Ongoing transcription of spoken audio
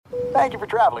Thank you for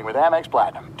traveling with Amex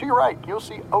Platinum. To your right, you'll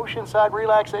see oceanside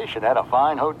relaxation at a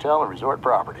fine hotel and resort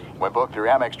property. When booked through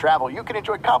Amex Travel, you can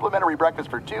enjoy complimentary breakfast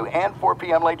for 2 and 4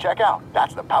 p.m. late checkout.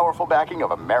 That's the powerful backing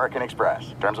of American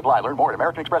Express. Terms apply. Learn more at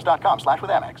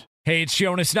americanexpress.com/withAmex. Hey, it's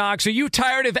Jonas Knox. Are you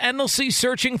tired of endlessly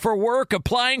searching for work,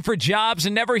 applying for jobs,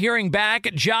 and never hearing back?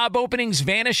 Job openings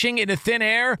vanishing into thin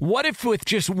air? What if with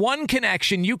just one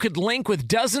connection, you could link with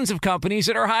dozens of companies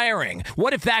that are hiring?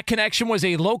 What if that connection was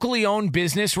a locally owned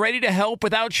business ready to help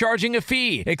without charging a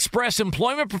fee? Express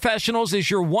Employment Professionals is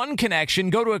your one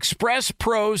connection. Go to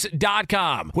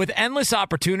expresspros.com. With endless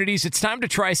opportunities, it's time to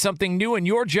try something new in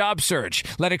your job search.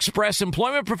 Let Express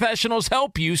Employment Professionals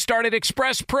help you. Start at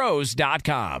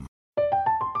expresspros.com.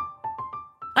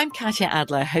 I'm Katya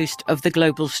Adler, host of The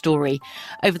Global Story.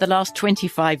 Over the last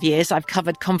 25 years, I've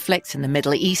covered conflicts in the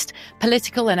Middle East,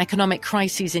 political and economic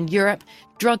crises in Europe,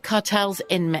 drug cartels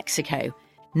in Mexico.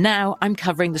 Now I'm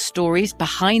covering the stories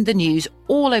behind the news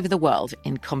all over the world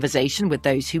in conversation with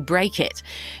those who break it.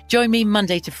 Join me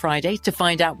Monday to Friday to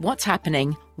find out what's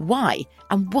happening, why,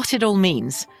 and what it all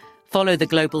means. Follow The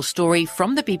Global Story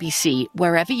from the BBC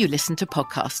wherever you listen to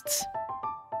podcasts.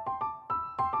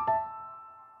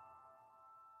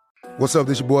 What's up,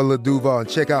 this your boy Lil Duval, and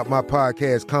check out my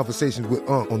podcast, Conversations with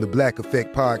Unc, on the Black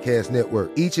Effect Podcast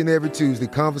Network. Each and every Tuesday,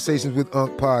 Conversations with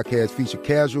Unc podcast feature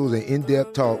casuals and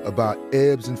in-depth talk about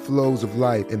ebbs and flows of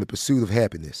life and the pursuit of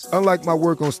happiness. Unlike my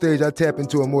work on stage, I tap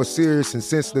into a more serious and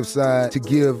sensitive side to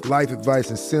give life advice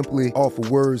and simply offer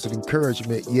words of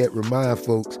encouragement, yet remind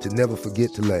folks to never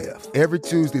forget to laugh. Every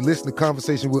Tuesday, listen to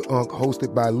Conversations with Unc,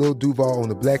 hosted by Lil Duval on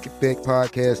the Black Effect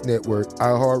Podcast Network,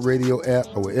 iHeartRadio app,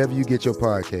 or wherever you get your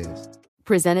podcasts.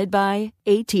 Presented by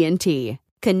AT&T.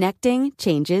 Connecting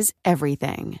changes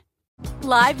everything.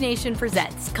 Live Nation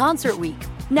presents Concert Week.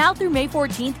 Now through May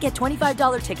 14th, get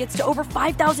 $25 tickets to over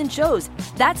 5,000 shows.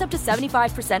 That's up to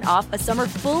 75% off a summer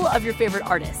full of your favorite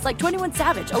artists like 21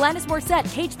 Savage, Alanis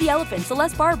Morissette, Cage the Elephant,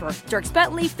 Celeste Barber, Dierks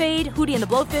Bentley, Fade, Hootie and the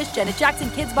Blowfish, Janet Jackson,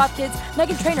 Kids Bop Kids,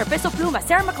 Meghan Trainor, Peso Pluma,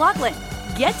 Sarah McLachlan.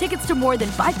 Get tickets to more than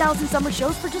 5,000 summer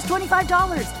shows for just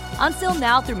 $25. On sale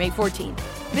now through May 14th.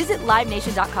 Visit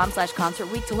LiveNation.com/Concert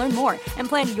Week to learn more and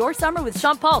plan your summer with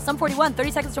Sean Paul, Sum 41,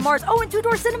 30 Seconds to Mars, and Two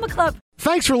Door Cinema Club.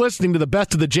 Thanks for listening to the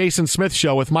Best of the Jason Smith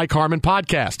Show with Mike Harmon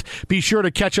podcast. Be sure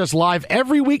to catch us live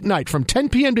every weeknight from 10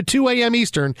 p.m. to 2 a.m.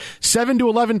 Eastern, 7 to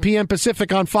 11 p.m.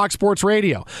 Pacific on Fox Sports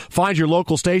Radio. Find your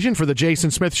local station for the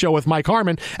Jason Smith Show with Mike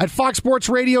Harmon at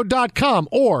foxsportsradio.com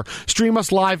or stream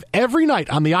us live every night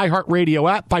on the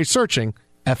iHeartRadio app by searching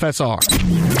FSR.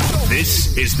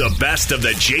 This is the Best of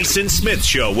the Jason Smith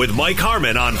Show with Mike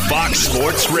Harmon on Fox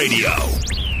Sports Radio.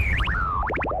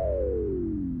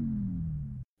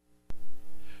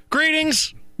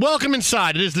 Greetings. Welcome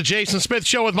inside. It is the Jason Smith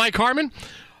Show with Mike Harmon.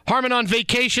 Harmon on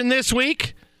vacation this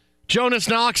week. Jonas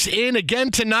Knox in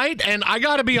again tonight. And I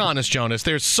got to be honest, Jonas,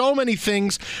 there's so many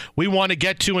things we want to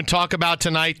get to and talk about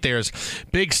tonight. There's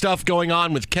big stuff going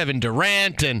on with Kevin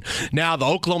Durant, and now the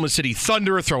Oklahoma City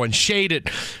Thunder are throwing shade at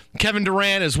Kevin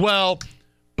Durant as well.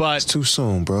 But it's too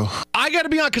soon, bro. I got to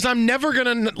be honest, because I'm never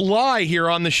going to lie here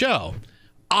on the show.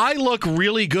 I look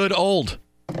really good old.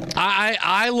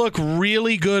 I look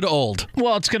really good old.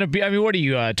 Well, it's going to be, I mean, what are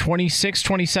you, 26,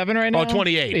 27 right now? Oh,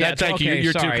 28. Yeah, thank you.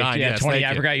 You're sorry. too kind. Yeah, yes, 20.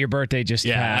 I forgot your birthday just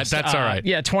passed. That's all right.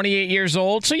 Yeah, 28 years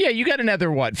old. So, yeah, you got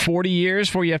another, 40 years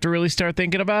before you have to really start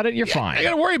thinking about it? You're fine. I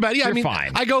got to worry about it. Yeah, You're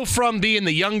fine. I go from being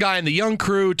the young guy in the young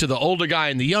crew to the older guy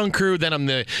in the young crew. Then I'm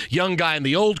the young guy in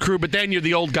the old crew. But then you're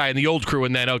the old guy in the old crew.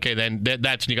 And then,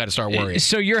 that's when you got to start worrying.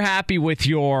 So you're happy with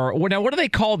your, now what do they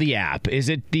call the app? Is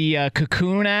it the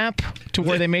Cocoon app to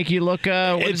where they make you look...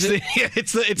 it's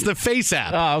the Face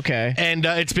app. Oh, okay. And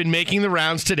it's been making the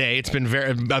rounds today. It's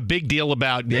been a big deal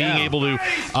about being able to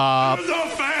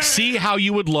see how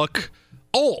you would look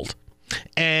old.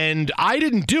 And I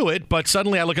didn't do it, but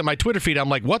suddenly I look at my Twitter feed. I'm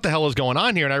like, what the hell is going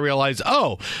on here? And I realize,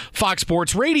 Fox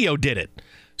Sports Radio did it.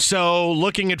 So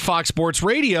looking at Fox Sports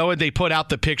Radio, and they put out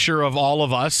the picture of all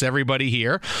of us, everybody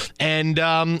here. And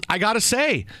I got to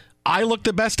say, I look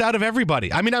the best out of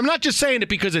everybody. I mean, I'm not just saying it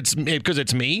because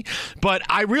it's me, but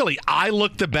I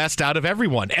look the best out of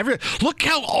everyone. Look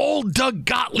how old Doug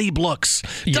Gottlieb looks.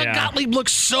 Doug Gottlieb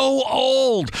looks so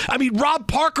old. I mean, Rob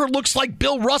Parker looks like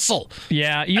Bill Russell.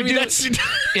 Yeah,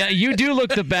 you do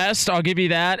look the best. I'll give you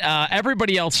that.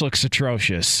 Everybody else looks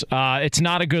atrocious. It's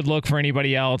not a good look for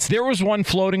anybody else. There was one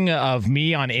floating of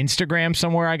me on Instagram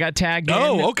somewhere I got tagged in.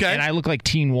 Oh, okay. And I look like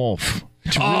Teen Wolf.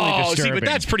 It's really disturbing. See, but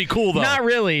that's pretty cool, though. Not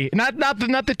really. Not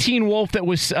the teen wolf that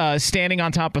was standing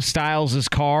on top of Styles'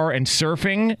 car and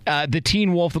surfing. The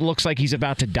teen wolf that looks like he's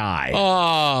about to die.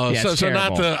 Oh, yeah, so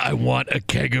not the I want a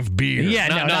keg of beer.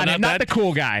 Yeah, not the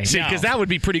cool guy. See, because that would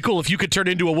be pretty cool if you could turn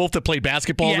into a wolf that played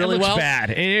basketball really well. Bad.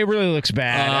 It really looks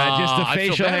bad. Just the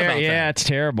facial hair. Yeah, it's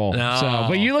terrible. No. So,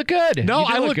 but you look good. No,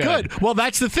 I look good. Well,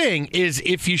 that's the thing is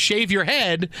if you shave your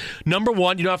head, number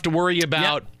one, you don't have to worry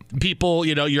about people,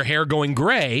 your hair going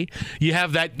gray. You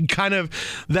have that kind of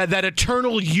that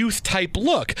eternal youth type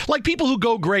look, like people who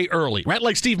go gray early, right?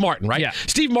 Like Steve Martin, right? Yeah.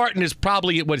 Steve Martin is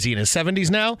probably, what is he, in his 70s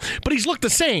now? But he's looked the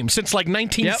same since like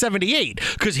 1978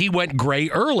 because he went gray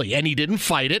early and he didn't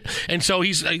fight it, and so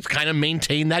he's kind of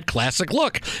maintained that classic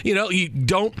look. You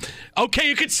don't. Okay,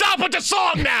 you can stop with the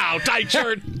song now, tight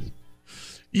shirt.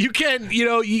 You can,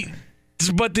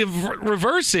 But the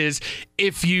reverse is,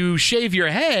 if you shave your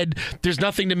head, there's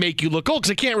nothing to make you look old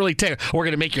because I can't really tell. We're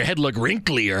going to make your head look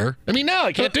wrinklier. I mean, no,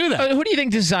 I can't do that. Who do you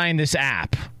think designed this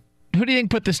app? Who do you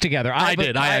think put this together? I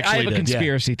did. I have a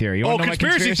conspiracy theory. You want to know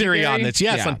conspiracy theory on this?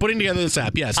 Yes, yeah. I'm putting together this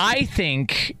app. Yes, I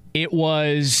think it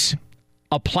was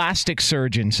a plastic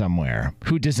surgeon somewhere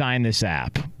who designed this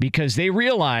app because they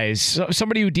realize,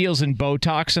 somebody who deals in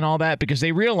Botox and all that, because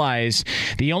they realize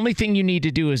the only thing you need to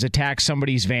do is attack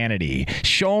somebody's vanity.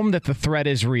 Show them that the threat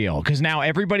is real. Because now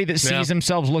everybody that sees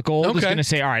themselves look old is going to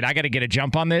say, all right, I got to get a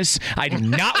jump on this. I do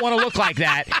not want to look like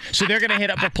that. So they're going to hit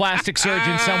up a plastic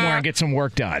surgeon somewhere and get some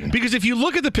work done. Because if you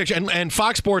look at the picture, and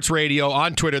Fox Sports Radio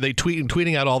on Twitter, they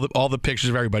tweeting out all the pictures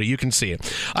of everybody. You can see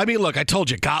it. I mean, look, I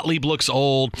told you, Gottlieb looks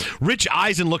old. Rich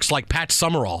Eisen looks like Pat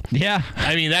Summerall. Yeah.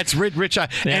 I mean, that's Rich.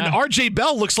 And R.J.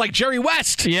 Bell looks like Jerry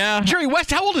West. Yeah. Jerry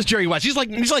West, how old is Jerry West? He's like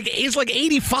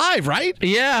 85, right?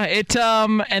 Yeah.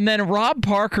 And then Rob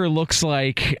Parker looks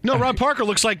like... No, Rob Parker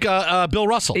looks like Bill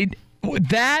Russell.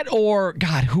 That or,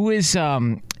 God, who is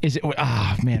it?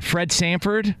 Oh, man, Fred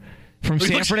Sanford? From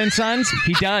Sanford and Sons?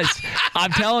 He does.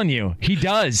 I'm telling you, he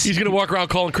does. He's going to walk around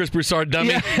calling Chris Broussard dummy.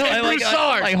 Yeah,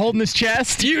 like holding his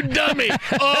chest. You dummy.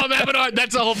 Oh, I'm having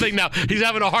that's the whole thing now. He's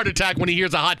having a heart attack when he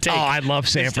hears a hot take. Oh, I love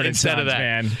Sanford and Sons,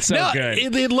 man. So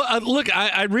good. Look,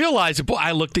 I realize, boy,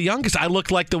 I look the youngest. I look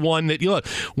like the one that, look,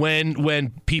 when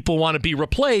people want to be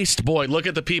replaced, boy, look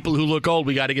at the people who look old.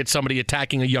 We got to get somebody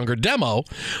attacking a younger demo.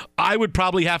 I would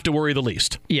probably have to worry the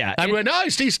least. Yeah.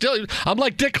 I'm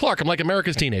like Dick Clark. I'm like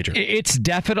America's teenager. It's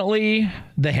definitely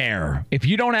the hair. If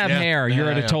you don't have hair, you're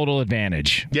at a total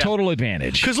advantage. Yeah. Total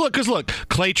advantage. Because look,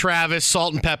 Clay Travis,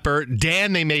 Salt and Pepper,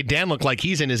 Dan, they made Dan look like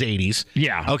he's in his 80s.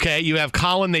 Yeah. Okay, you have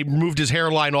Colin, they moved his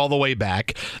hairline all the way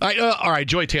back. All right,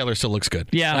 Joy Taylor still looks good.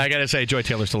 Yeah. I got to say, Joy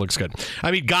Taylor still looks good.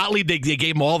 I mean, Gottlieb, they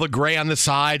gave him all the gray on the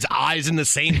sides, eyes in the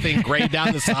same thing, gray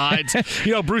down the sides.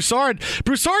 Broussard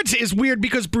is weird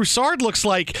because Broussard looks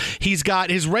like he's got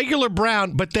his regular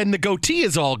brown, but then the goatee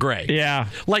is all gray. Yeah.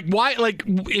 Like, why? Like,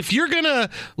 if you're gonna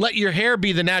let your hair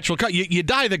be the natural cut, you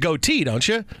dye the goatee, don't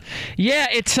you? Yeah,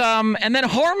 it's and then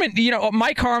Harmon,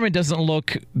 Mike Harmon doesn't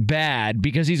look bad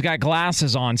because he's got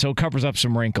glasses on, so it covers up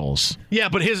some wrinkles. Yeah,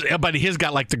 but his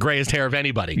got like the grayest hair of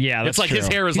anybody. Yeah, that's it's like true. His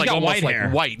hair is like almost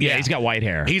like white. Yeah, he's got white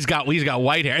hair. He's got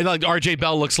white hair. Like R.J.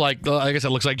 Bell looks like I guess it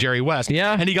looks like Jerry West.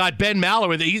 Yeah, and he got Ben Maller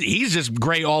with he's just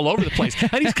gray all over the place,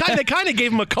 and they kind of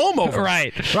gave him a comb over.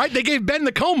 Right. They gave Ben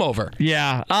the comb over.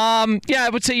 Yeah. I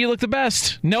would say you look the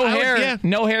best. No hair.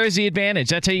 No hair is the advantage.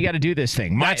 That's how you got to do this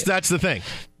thing. That's the thing.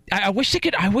 I wish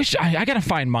I got to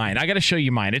find mine. I got to show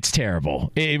you mine. It's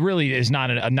terrible. It really is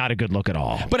not a good look at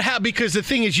all. But how? Because the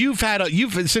thing is,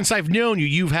 since I've known you,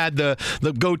 you've had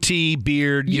the goatee,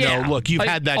 beard. You've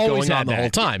had that going on the whole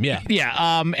time. Yeah.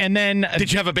 Yeah. And then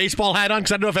did you have a baseball hat on?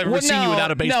 Because I don't know if I've ever seen you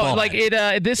without a baseball hat. No, like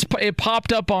it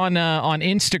popped up on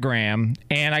Instagram,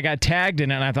 and I got tagged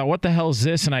in it, and I thought, what the hell is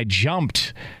this? And I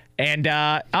jumped. And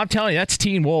I'm telling you, that's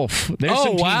Teen Wolf. There's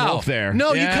some Teen Wolf there.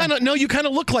 No, you kind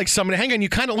of look like somebody. Hang on, you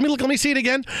kind of let me see it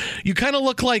again. You kind of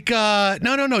look like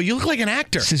no, you look like an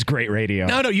actor. This is great radio.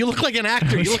 No, you look like an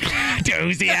actor. You look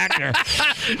who's the actor?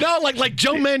 No, like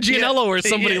Joe Manganiello or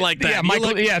somebody like that.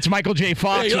 Yeah, it's Michael J.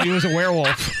 Fox when he was a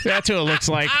werewolf. That's who it looks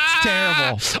like. It's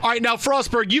terrible. All right, now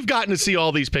Frostberg, you've gotten to see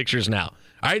all these pictures now.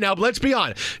 All right, now let's be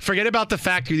honest. Forget about the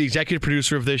fact you're the executive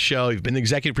producer of this show. You've been the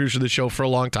executive producer of this show for a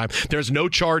long time. There's no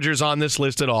Chargers on this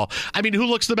list at all. I mean, who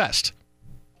looks the best?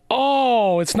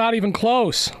 Oh, it's not even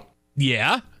close.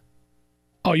 Yeah?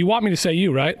 Oh, you want me to say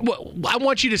you, right? Well, I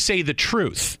want you to say the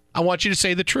truth. I want you to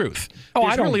say the truth. Oh,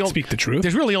 I don't speak the truth.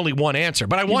 There's really only one answer,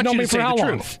 but I want you to say the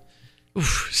truth.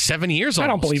 Oof, 7 years almost. I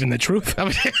don't believe in the truth.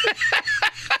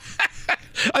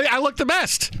 I look the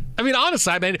best. I mean,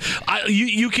 honestly,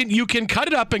 you can cut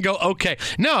it up and go, okay.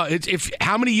 No, it's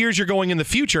how many years you're going in the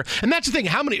future, and that's the thing.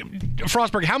 How many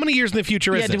years in the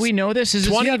future is this? Yeah, do we know this? Is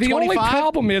 20, the 25? only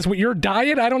problem is with your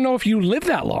diet. I don't know if you live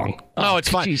that long. Oh, it's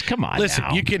fine. Geez, come on. Listen,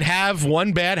 now. you can have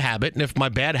one bad habit, and if my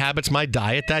bad habit's my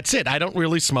diet, that's it. I don't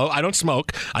really smoke. I don't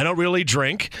smoke. I don't really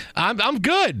drink. I'm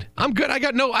good. I'm good. I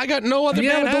got no other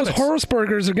bad habits. Those horse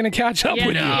burgers are going to catch up with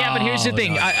you. Yeah, but here's the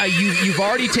thing. You've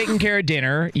already taken care of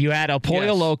dinner. You had El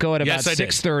Pollo Loco at about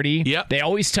 6:30. Yep. They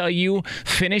always tell you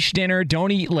finish dinner,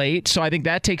 don't eat late. So I think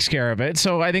that takes care of it.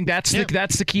 So I think that's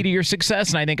the key to your success.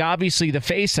 And I think obviously the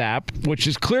Face app, which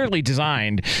is clearly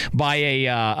designed by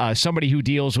a somebody who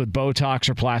deals with Botox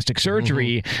or plastic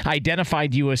surgery,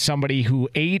 identified you as somebody who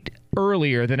ate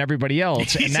earlier than everybody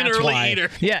else. He's and that's an early why, eater.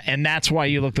 Yeah, and that's why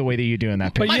you look the way that you do in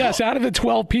that picture. But yes, out of the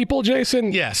 12 people,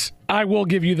 Jason, yes, I will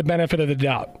give you the benefit of the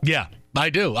doubt. Yeah. I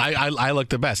do. I look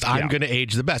the best. I'm going to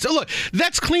age the best. So look,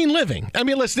 that's clean living. I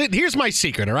mean, listen, here's my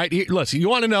secret, all right? Listen, you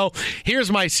want to know?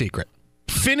 Here's my secret.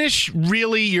 Finish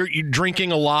really you're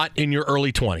drinking a lot in your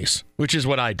early 20s, which is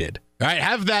what I did. All right?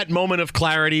 Have that moment of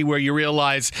clarity where you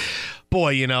realize,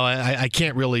 boy, I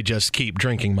can't really just keep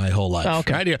drinking my whole life. Oh,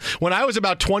 okay. Right? When I was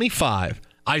about 25,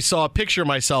 I saw a picture of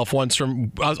myself once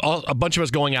from a bunch of us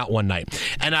going out one night,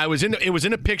 and it was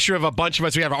in a picture of a bunch of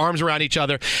us. We have our arms around each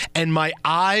other, and my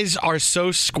eyes are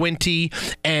so squinty,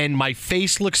 and my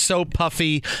face looks so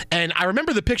puffy. And I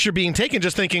remember the picture being taken,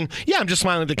 just thinking, "Yeah, I'm just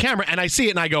smiling at the camera." And I see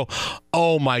it, and I go,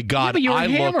 "Oh my God, but you were I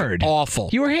hammered. look awful."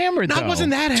 You were hammered. No, though. I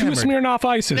wasn't that hammered. 2 Smirnoff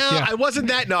Ices. No, yeah. I wasn't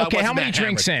that. No, okay, I wasn't how many that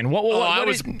drinks hammered. in? What I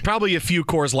was probably a few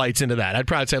Coors Lights into that. I'd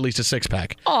probably say at least a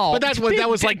 6-pack. Oh, but that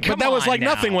was like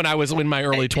nothing when I was in my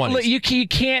early 20s.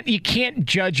 You can't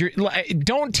judge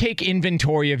don't take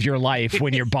inventory of your life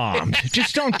when you're bombed.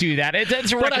 Just don't do that.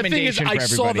 That's a recommendation for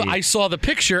everybody. I saw the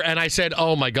picture and I said,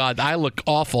 "Oh my God, I look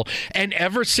awful." And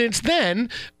ever since then,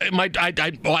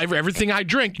 everything I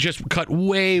drink just cut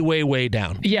way, way, way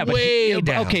down. Yeah, but way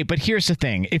down. Okay, but here's the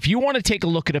thing: if you want to take a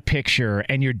look at a picture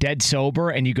and you're dead sober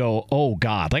and you go, "Oh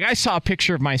God," like I saw a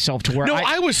picture of myself to where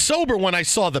I was sober when I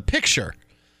saw the picture.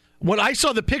 When I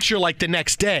saw the picture, like the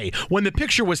next day, when the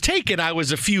picture was taken, I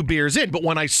was a few beers in. But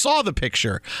when I saw the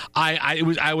picture, I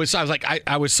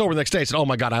was sober the next day. I said, "Oh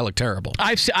my God, I look terrible."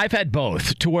 I've had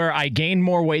both, to where I gained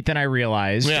more weight than I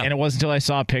realized, and it wasn't until I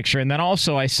saw a picture, and then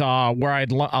also I saw where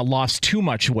I'd lost too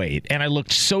much weight, and I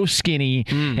looked so skinny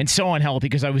and so unhealthy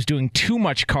because I was doing too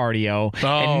much cardio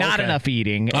and not enough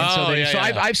eating. And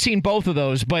I've seen both of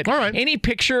those. But any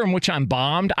picture in which I'm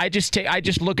bombed, I just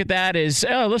look at that as,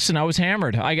 oh, listen, I was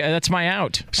hammered. That's my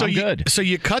out. So good. So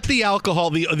you cut the alcohol,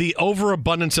 the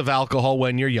overabundance of alcohol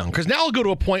when you're young. Because now I'll go to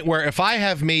a point where if I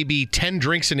have maybe 10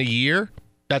 drinks in a year,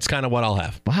 that's kind of what I'll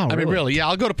have. Wow, I mean, really, yeah.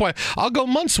 I'll go to point. I'll go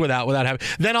months without having.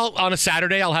 Then on a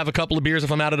Saturday, I'll have a couple of beers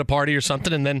if I'm out at a party or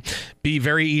something, and then be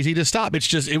very easy to stop. It's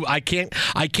just I can't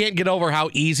get over how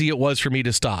easy it was for me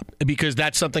to stop, because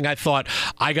that's something I thought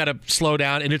I got to slow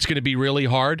down, and it's going to be really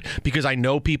hard because I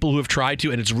know people who have tried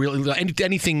to, and it's really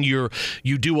anything you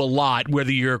do a lot,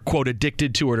 whether you're quote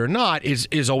addicted to it or not,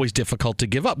 is always difficult to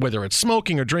give up, whether it's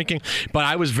smoking or drinking. But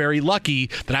I was very lucky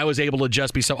that I was able to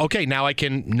just be okay. Now I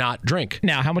can not drink.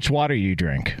 Now, how much water you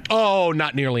drink? Oh,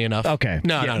 not nearly enough. Okay.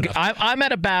 No, not enough. I'm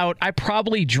at about, I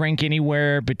probably drink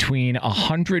anywhere between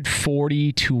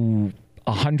 140 to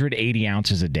 180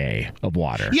 ounces a day of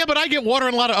water. Yeah, but I get water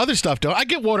in a lot of other stuff, don't I?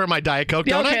 get water in my Diet Coke,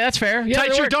 don't I? Okay, that's fair. Yeah,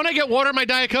 Tight shirt, don't I get water in my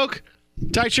Diet Coke?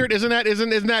 Tight shirt, isn't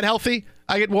that healthy?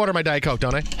 I get water in my Diet Coke,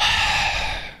 don't I?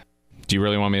 Do you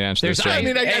really want me to answer this?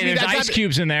 There's ice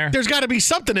cubes in there. There's got to be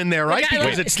something in there, right?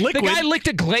 Because it's liquid. The guy licked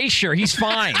a glacier. He's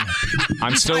fine.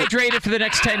 I'm still hydrated for the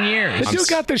next 10 years. The dude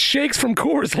got the shakes from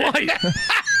Coors Light.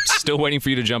 Still waiting for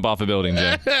you to jump off a building,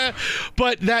 Jay.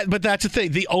 But that's the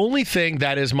thing. The only thing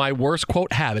that is my worst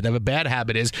quote habit, I have a bad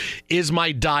habit, is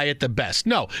my diet the best?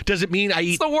 No. Does it mean I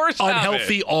eat the worst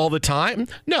unhealthy habit. all the time?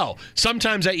 No.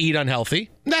 Sometimes I eat unhealthy.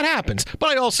 That happens.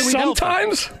 But I also eat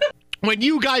sometimes. Healthy. When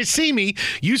you guys see me,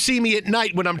 you see me at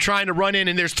night when I'm trying to run in,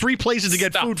 and there's 3 places to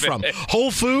get food from: Whole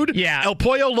Food, El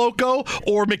Pollo Loco,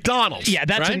 or McDonald's. Yeah,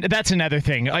 that's another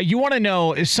thing. You want to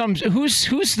know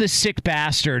who's the sick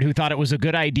bastard who thought it was a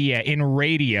good idea in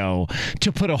radio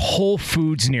to put a Whole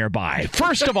Foods nearby?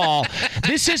 First of all,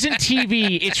 this isn't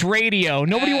TV; it's radio.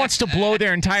 Nobody wants to blow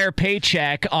their entire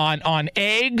paycheck on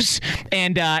eggs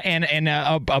and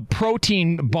a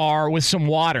protein bar with some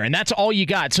water, and that's all you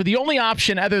got. So the only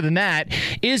option other than that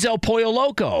is El Pollo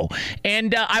Loco.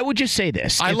 And I would just say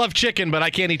this. I love chicken, but I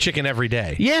can't eat chicken every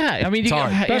day. Yeah, I mean,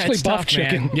 especially buff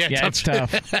chicken. Man. Yeah, it's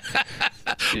tough.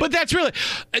 But that's really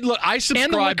look. I subscribe.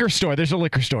 And the liquor store. There's a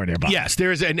liquor store nearby. Yes,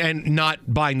 there is, and not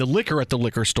buying the liquor at the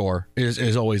liquor store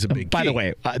is always a big. By key. the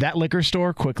way, that liquor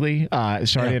store. Quickly,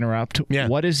 sorry to interrupt. Yeah.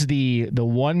 What is the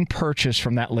one purchase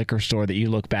from that liquor store that you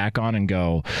look back on and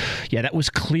go, yeah, that was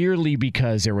clearly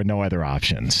because there were no other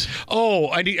options? Oh,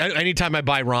 anytime I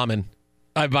buy ramen.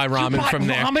 I buy ramen from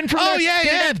there. Ramen from there? Yeah, Did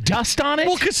it have dust on it?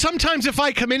 Well, because sometimes if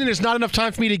I come in and there's not enough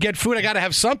time for me to get food, I got to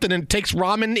have something, and it takes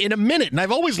ramen in a minute. And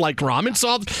I've always liked ramen, so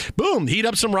I'll, heat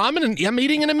up some ramen, and I'm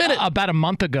eating in a minute. About a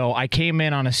month ago, I came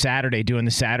in on a Saturday doing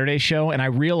the Saturday show, and I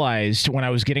realized when I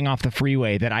was getting off the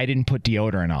freeway that I didn't put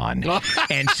deodorant on.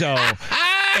 And so...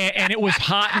 And it was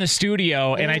hot in the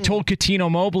studio, and I told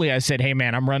Catino Mobley, I said, "Hey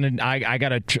man, I'm running. I'm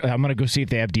gonna go see if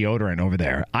they have deodorant over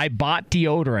there." I bought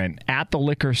deodorant at the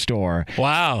liquor store.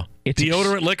 Wow. It's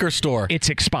deodorant liquor store. It's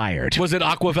expired. Was it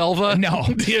Aquavelva? No,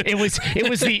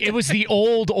 it was the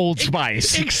old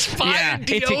Spice. Expired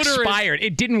deodorant. It's expired.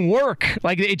 It didn't work.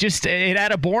 Like it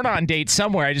had a born-on date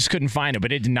somewhere. I just couldn't find it,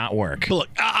 but it did not work. But look,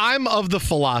 I'm of the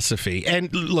philosophy,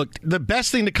 and look, the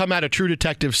best thing to come out of True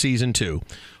Detective season 2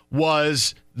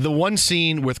 was the one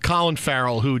scene with Colin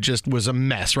Farrell, who just was a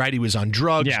mess. Right, he was on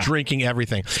drugs, drinking,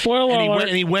 everything. Spoiler alert.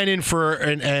 And he went in for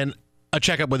a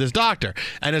checkup with his doctor,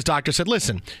 and his doctor said,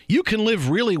 "Listen, you can live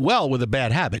really well with a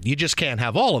bad habit. You just can't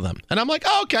have all of them." And I'm like,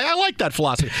 oh, okay, I like that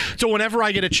philosophy. So whenever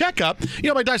I get a checkup,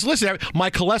 my doctor says, "Listen, my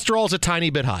cholesterol is a tiny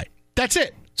bit high. That's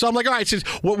it." So I'm like, all right. He says,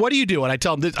 what do you do? And I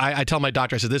tell him this. I tell my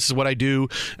doctor, I said, this is what I do.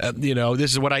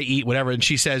 This is what I eat, whatever. And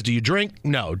she says, do you drink?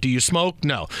 No. Do you smoke?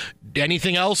 No.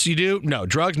 Anything else you do? No.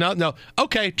 Drugs? No.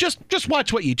 Okay. Just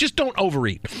watch what you eat. Just don't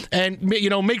overeat. And,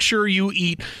 make sure you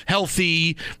eat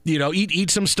healthy,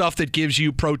 eat some stuff that gives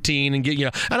you protein and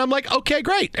and I'm like, okay,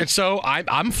 great. And so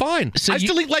I'm fine. So I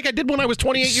still eat like I did when I was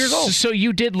 28 years old. So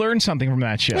you did learn something from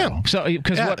that show. Yeah. So,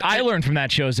 because what I learned from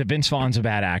that show is that Vince Vaughn's a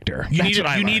bad actor. You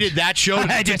needed that show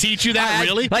to teach you that,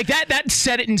 really? Like that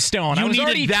set it in stone. You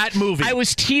needed that movie. I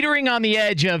was teetering on the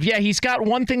edge of, he's got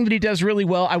one thing that he does really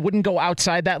well. I wouldn't go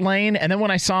outside that lane. And then when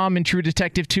I saw him in True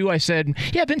Detective 2, I said,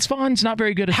 Vince Vaughn's not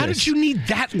very good at this. How did you need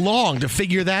that long to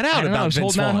figure that out about Vince Vaughn? I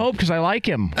was holding out hope because I like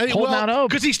him. Holding out hope.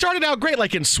 Because he started out great,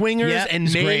 like in Swingers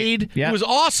and Made. It was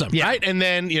awesome, right? And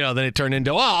then, then it turned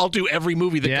into, I'll do every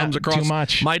movie that comes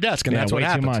across my desk. And that's what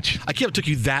happens. Too much. I can't believe it took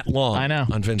you that long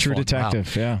on Vince True Vaughn.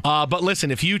 Detective, wow. But listen,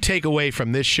 if you take away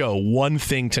from this show one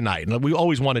thing tonight, and we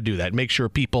always want to do that, make sure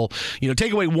people,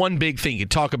 take away one big thing you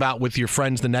talk about with your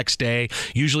friends the next day.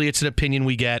 Usually it's an opinion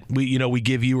we get, we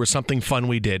give you, or something fun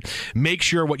we did. Make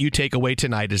sure what you take away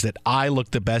tonight is that I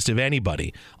look the best of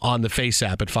anybody on the Face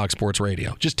app at Fox Sports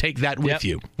Radio. Just take that with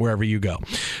you wherever you go.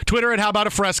 Twitter at How About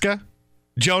a Fresca.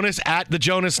 Jonas at the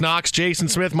Jonas Knox, Jason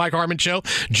Smith, Mike Harmon Show.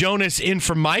 Jonas in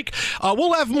for Mike.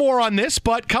 We'll have more on this,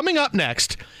 but coming up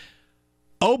next,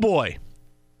 oh boy,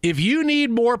 if you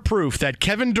need more proof that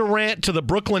Kevin Durant to the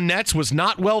Brooklyn Nets was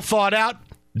not well thought out,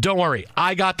 don't worry.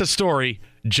 I got the story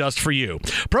just for you.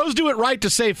 Pros do it right to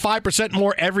save 5%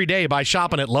 more every day by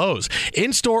shopping at Lowe's.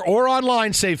 In-store or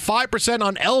online, save 5%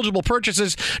 on eligible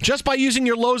purchases just by using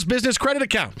your Lowe's business credit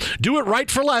account. Do it right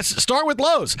for less. Start with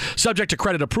Lowe's. Subject to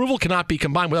credit approval, cannot be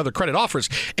combined with other credit offers.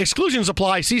 Exclusions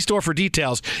apply. See store for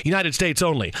details. United States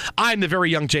only. I'm the very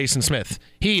young Jason Smith.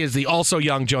 He is the also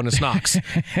young Jonas Knox.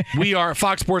 We are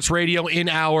Fox Sports Radio in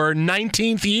our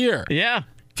 19th year. Yeah.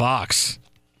 Fox.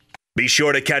 Be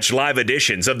sure to catch live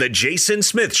editions of The Jason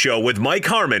Smith Show with Mike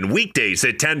Harmon weekdays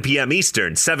at 10 p.m.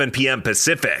 Eastern, 7 p.m.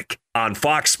 Pacific on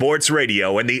Fox Sports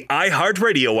Radio and the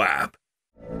iHeartRadio app.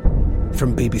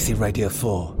 From BBC Radio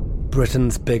 4,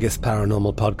 Britain's biggest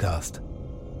paranormal podcast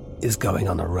is going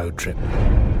on a road trip.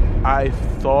 I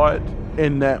thought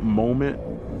in that moment,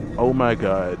 oh my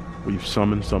God, we've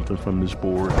summoned something from this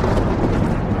board.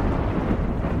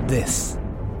 This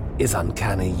is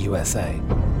Uncanny USA.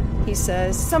 He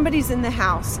says, somebody's in the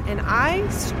house, and I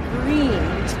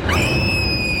screamed.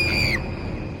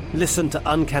 Listen to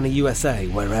Uncanny USA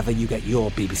wherever you get your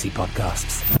BBC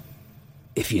podcasts,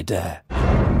 if you dare.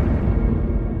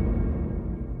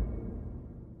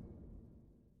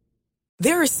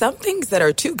 There are some things that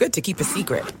are too good to keep a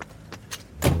secret.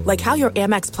 Like how your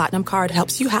Amex Platinum card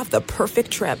helps you have the perfect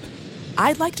trip.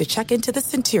 I'd like to check into the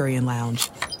Centurion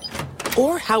Lounge.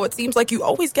 Or how it seems like you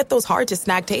always get those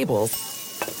hard-to-snag tables.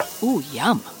 Ooh,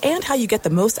 yum. And how you get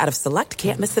the most out of select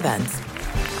can't-miss events.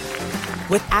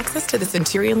 With access to the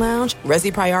Centurion Lounge,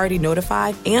 Resi Priority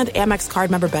Notified, and Amex card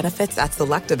member benefits at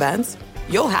select events,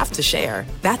 you'll have to share.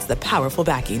 That's the powerful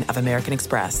backing of American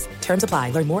Express. Terms apply.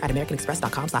 Learn more at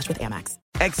americanexpress.com/withAmex.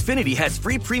 Xfinity has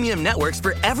free premium networks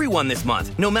for everyone this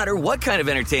month, no matter what kind of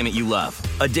entertainment you love.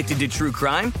 Addicted to true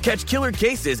crime? Catch killer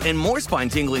cases and more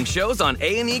spine-tingling shows on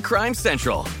A&E Crime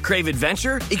Central. Crave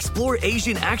adventure? Explore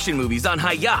Asian action movies on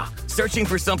Hi-Ya. Searching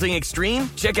for something extreme?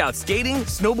 Check out skating,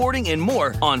 snowboarding, and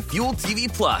more on Fuel TV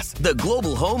Plus, the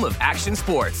global home of action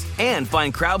sports. And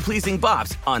find crowd-pleasing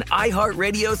bops on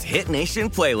iHeartRadio's Hit Nation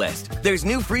playlist. There's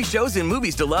new free shows and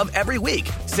movies to love every week.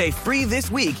 Say free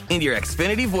this week in your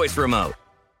Xfinity voice remote.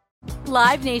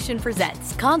 Live Nation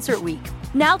presents Concert Week.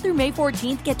 Now through May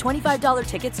 14th, get $25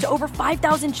 tickets to over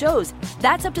 5,000 shows.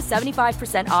 That's up to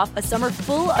 75% off a summer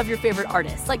full of your favorite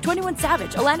artists like 21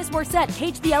 Savage, Alanis Morissette,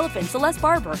 Cage the Elephant, Celeste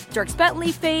Barber, Dierks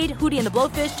Bentley, Fade, Hootie and the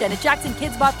Blowfish, Janet Jackson,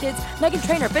 Kids Bop Kids, Meghan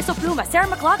Trainor, Peso Pluma, Sarah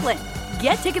McLachlan.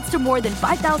 Get tickets to more than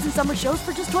 5,000 summer shows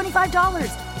for just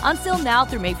 $25. Until now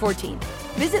through May 14th.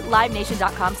 Visit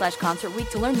LiveNation.com/Concert Week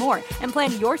to learn more and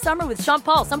plan your summer with Sean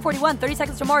Paul, Sum 41, 30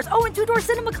 Seconds to Mars, and Two Door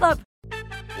Cinema Club.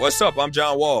 What's up? I'm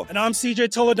John Wall. And I'm CJ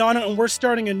Toledano, and we're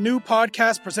starting a new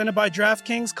podcast presented by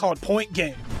DraftKings called Point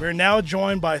Game. We're now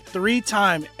joined by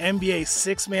three-time NBA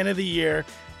Sixth Man of the Year,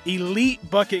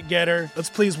 elite bucket getter. Let's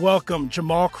please welcome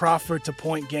Jamal Crawford to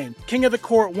Point Game. King of the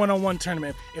Court one-on-one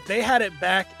tournament. If they had it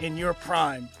back in your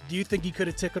prime, do you think you could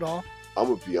have took it all? I'm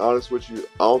going to be honest with you.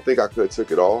 I don't think I could have took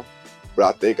it all, but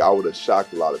I think I would have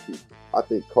shocked a lot of people. I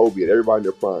think Kobe and everybody in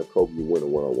their prime, Kobe would win a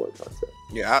one-on-one contest.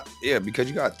 Yeah, because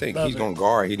you got to think, he's going to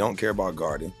guard. He don't care about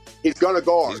guarding. He's going to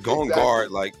guard. He's going to guard.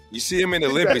 Like, you see him in the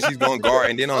Olympics, he's going to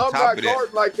guard. And then on top of that.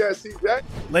 Like that, see that?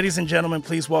 Ladies and gentlemen,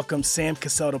 please welcome Sam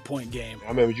Cassell to Point Game. I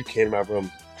remember you came out from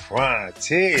prime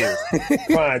 10.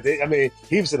 I mean,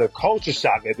 he was in a culture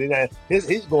shock. Then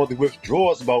he's going through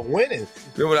withdrawals about winning.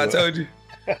 Remember what I told you?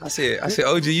 I said,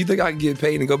 OG, you think I can get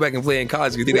paid and go back and play in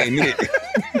college because it ain't it?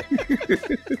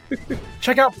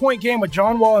 Check out Point Game with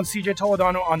John Wall and CJ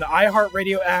Toledano on the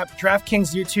iHeartRadio app,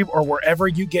 DraftKings YouTube, or wherever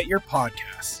you get your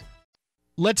podcasts.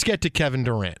 Let's get to Kevin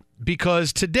Durant,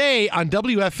 because today on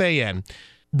WFAN,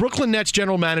 Brooklyn Nets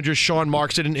general manager Sean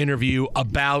Marks did an interview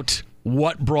about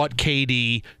what brought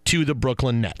KD to the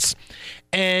Brooklyn Nets.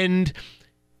 And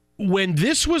when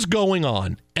this was going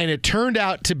on, and it turned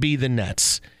out to be the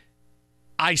Nets,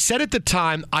 I said at the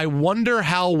time, I wonder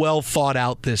how well thought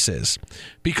out this is.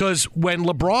 Because when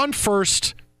LeBron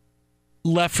first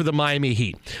left for the Miami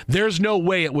Heat, there's no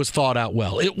way it was thought out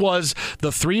well. It was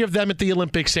the three of them at the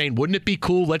Olympics saying, wouldn't it be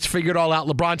cool? Let's figure it all out.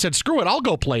 LeBron said, screw it, I'll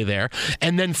go play there.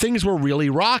 And then things were really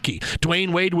rocky.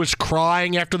 Dwayne Wade was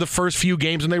crying after the first few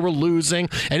games and they were losing.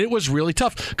 And it was really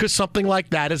tough because something like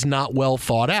that is not well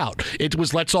thought out. It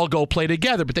was, let's all go play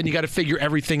together. But then you got to figure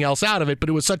everything else out of it. But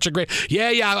it was such a great,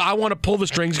 I want to pull the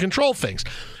strings and control things.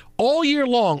 All year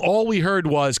long, all we heard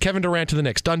was Kevin Durant to the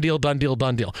Knicks. Done deal, done deal,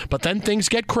 done deal. But then things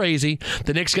get crazy.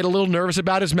 The Knicks get a little nervous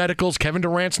about his medicals. Kevin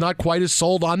Durant's not quite as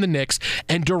sold on the Knicks.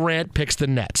 And Durant picks the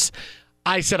Nets.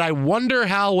 I said, I wonder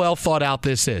how well thought out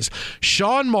this is.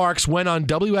 Sean Marks went on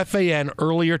WFAN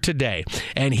earlier today,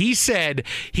 and he said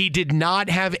he did not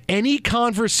have any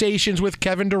conversations with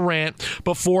Kevin Durant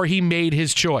before he made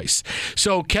his choice.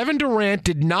 So Kevin Durant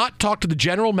did not talk to the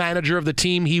general manager of the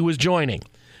team he was joining.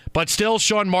 But still,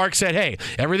 Sean Marks said, hey,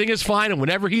 everything is fine, and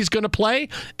whenever he's going to play,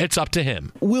 it's up to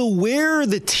him. Will where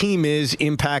the team is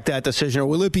impact that decision, or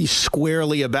will it be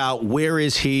squarely about where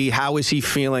is he, how is he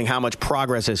feeling, how much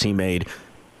progress has he made?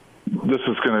 This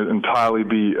is going to entirely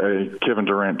be a Kevin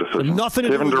Durant decision. Nothing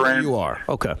to do with where you are.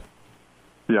 Okay.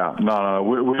 Yeah, no.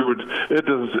 We would. It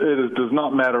does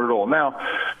not matter at all. Now,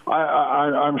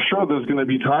 I'm sure there's going to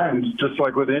be times, just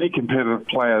like with any competitive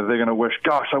player, they're going to wish,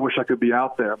 gosh, I wish I could be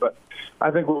out there. But I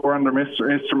think what we're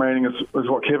underestimating is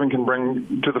what Kevin can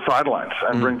bring to the sidelines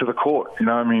and bring to the court. You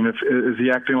know, I mean, is he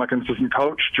acting like an assistant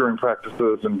coach during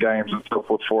practices and games and so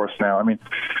forth for us now? I mean,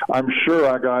 I'm sure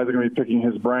our guys are going to be picking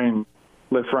his brain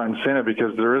left, right, and center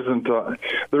because there isn't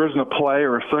a play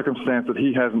or a circumstance that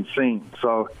he hasn't seen.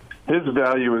 So his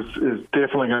value is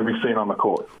definitely going to be seen on the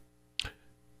court.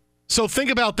 So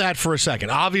think about that for a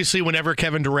second. Obviously, whenever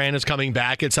Kevin Durant is coming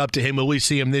back, it's up to him. Will we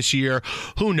see him this year?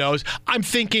 Who knows? I'm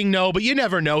thinking no, but you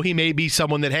never know. He may be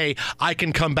someone that, hey, I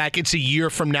can come back. It's a year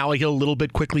from now. I heal a little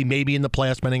bit quickly, maybe in the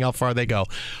playoffs, depending how far they go.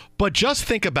 But just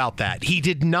think about that. He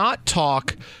did not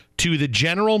talk to the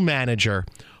general manager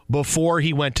before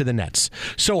he went to the Nets.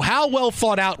 So how well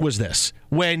thought out was this?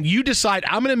 when you decide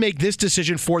I'm going to make this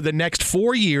decision for the next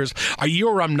 4 years, a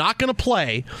year where I'm not going to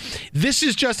play. This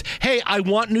is just, hey, I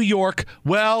want New York.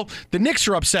 Well, the Knicks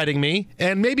are upsetting me,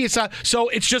 and maybe it's not. So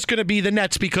it's just going to be the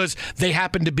Nets because they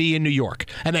happen to be in New York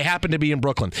and they happen to be in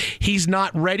Brooklyn. He's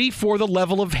not ready for the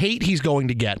level of hate he's going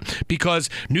to get because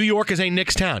New York is a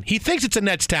Knicks town. He thinks it's a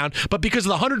Nets town, but because of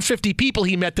the 150 people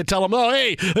he met that tell him, oh,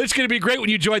 hey, it's going to be great when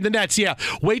you join the Nets. Yeah,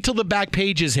 wait till the back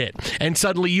pages hit, and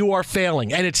suddenly you are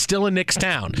failing, and it's still a Knicks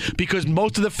town because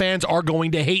most of the fans are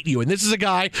going to hate you. And this is a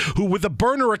guy who, with the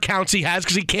burner accounts he has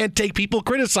because he can't take people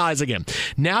criticizing him.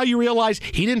 Now you realize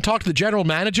he didn't talk to the general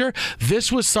manager.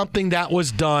 This was something that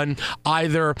was done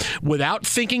either without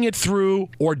thinking it through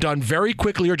or done very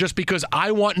quickly or just because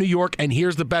I want New York and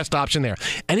here's the best option there.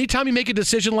 Anytime you make a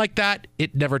decision like that,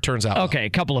 it never turns out Okay, a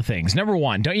couple of things. Number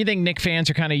one, don't you think Knicks fans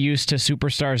are kind of used to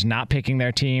superstars not picking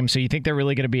their team? So you think they're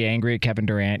really going to be angry at Kevin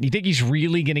Durant? You think he's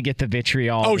really going to get the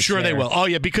vitriol? Oh, sure they will. Oh,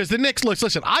 yeah, because the Knicks,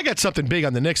 listen, I got something big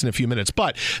on the Knicks in a few minutes,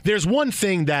 but there's one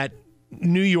thing that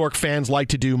New York fans like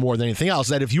to do more than anything else,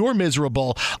 that if you're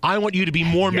miserable, I want you to be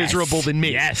more miserable than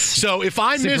me. Yes. So if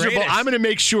I'm miserable, I'm going to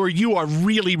make sure you are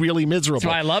really, really miserable.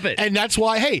 That's why I love it. And that's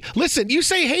why, hey, listen, you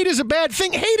say hate is a bad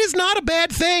thing. Hate is not a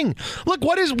bad thing. Look,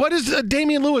 what does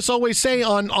Damian Lewis always say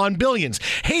on Billions?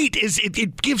 Hate is,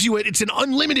 it gives you, it's an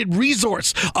unlimited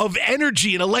resource of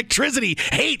energy and electricity.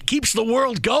 Hate keeps the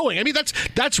world going. I mean,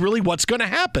 that's really what's going to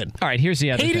happen. All right, here's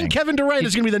the other thing. Hating Kevin Durant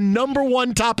is going to be the number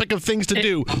one topic of things to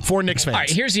do for Knicks fans. All right,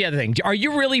 here's the other thing. Are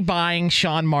you really buying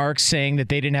Sean Marks saying that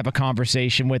they didn't have a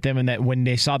conversation with him and that when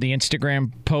they saw the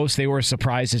Instagram post, they were as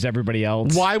surprised as everybody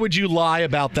else? Why would you lie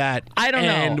about that? I don't know.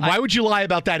 And why would you lie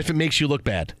about that if it makes you look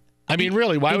bad? I mean,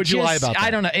 really, why would you lie about that?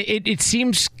 I don't know. It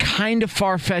seems kind of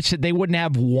far-fetched that they wouldn't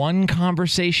have one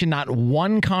conversation, not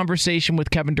one conversation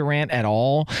with Kevin Durant at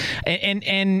all.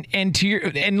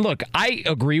 And look, I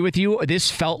agree with you. This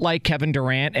felt like Kevin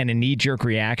Durant and a knee-jerk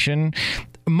reaction.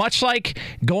 Much like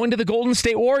going to the Golden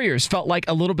State Warriors felt like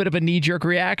a little bit of a knee-jerk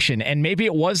reaction, and maybe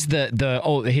it was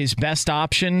his best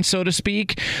option, so to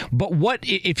speak. But what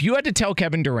if you had to tell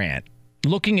Kevin Durant,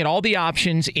 looking at all the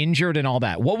options, injured and all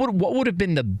that, what would have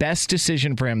been the best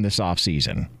decision for him this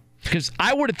offseason? Because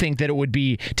I would think that it would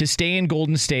be to stay in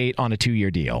Golden State on a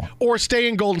 2-year deal. Or stay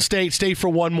in Golden State, stay for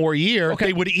one more year. Okay.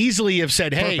 They would easily have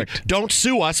said, hey, Perfect. Don't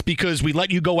sue us because we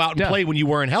let you go out and play when you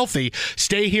weren't healthy.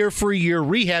 Stay here for a year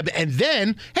rehab, and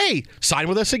then, hey, sign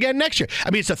with us again next year.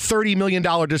 I mean, it's a $30 million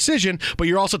decision, but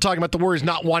you're also talking about the Warriors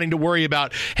not wanting to worry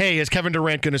about, hey, is Kevin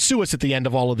Durant going to sue us at the end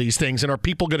of all of these things? And are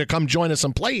people going to come join us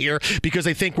and play here because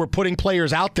they think we're putting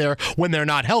players out there when they're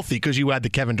not healthy? Because you had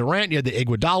the Kevin Durant, you had the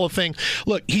Iguodala thing.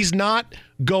 Look, he's not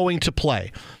going to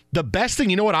play. The best thing,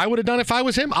 you know what I would have done if I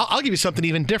was him? I'll give you something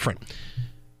even different.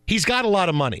 He's got a lot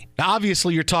of money. Now,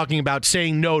 obviously, you're talking about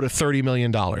saying no to $30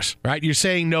 million, right? You're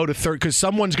saying no to 30 because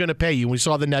someone's going to pay you. We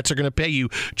saw the Nets are going to pay you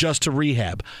just to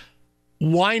rehab.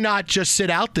 Why not just sit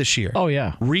out this year? Oh,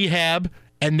 yeah. Rehab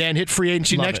and then hit free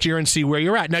agency next year and see where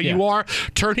you're at. Now, you are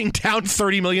turning down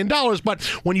 $30 million, but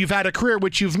when you've had a career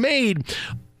which you've made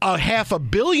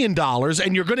 $500 million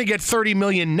and you're going to get $30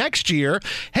 million next year,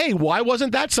 hey, why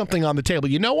wasn't that something on the table?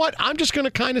 You know what? I'm just going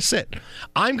to kind of sit.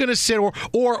 I'm going to sit,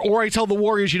 or I tell the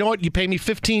Warriors, you know what? You pay me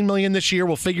 $15 million this year.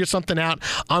 We'll figure something out.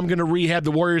 I'm going to rehab. The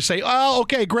Warriors say, oh,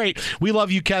 okay, great. We love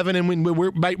you, Kevin, and we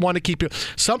might want to keep you.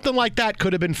 Something like that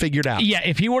could have been figured out. Yeah,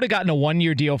 if he would have gotten a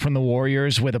 1-year deal from the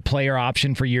Warriors with a player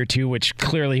option for year 2, which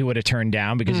clearly he would have turned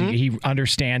down because he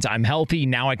understands I'm healthy.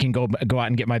 Now I can go out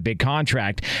and get my big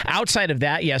contract. Outside of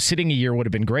that, sitting a year would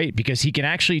have been great because he can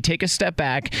actually take a step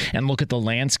back and look at the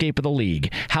landscape of the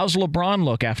league. How's LeBron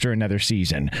look after another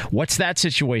season? What's that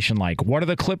situation like? What are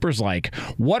the Clippers like?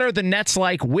 What are the Nets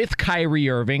like with Kyrie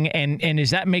Irving? And does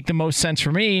that make the most sense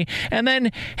for me? And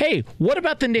then, hey, what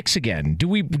about the Knicks again? Do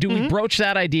we broach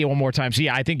that idea one more time? So,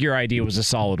 yeah, I think your idea was a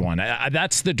solid one.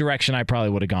 That's the direction I probably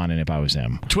would have gone in if I was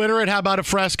him. Twitter at How About a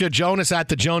Fresca, Jonas at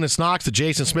the Jonas Knox, the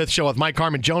Jason Smith Show with Mike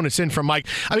Harmon, Jonas in for Mike.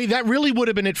 I mean, that really would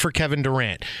have been it for Kevin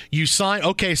Durant. You sign,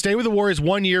 okay, stay with the Warriors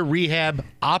 1 year, rehab,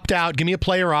 opt out, give me a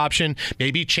player option,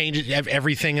 maybe change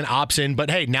everything and opts in, but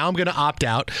hey, now I'm going to opt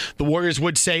out. The Warriors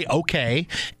would say, okay,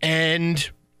 and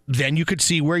then you could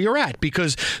see where you're at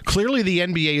because clearly the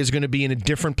NBA is going to be in a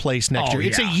different place next year.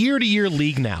 It's a year-to-year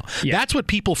league now. Yeah. That's what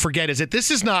people forget is that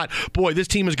this is not, boy, this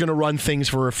team is going to run things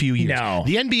for a few years. No.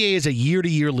 The NBA is a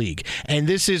year-to-year league, and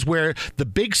this is where the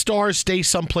big stars stay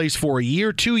someplace for a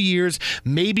year, 2 years,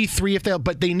 maybe 3 if they,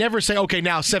 but they never say, okay,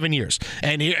 now 7 years,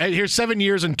 and here's 7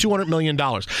 years and $200 million.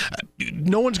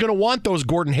 No one's going to want those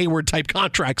Gordon Hayward-type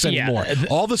contracts anymore. Yeah.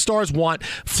 All the stars want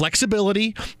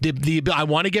flexibility. I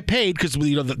want to get paid because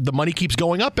the money keeps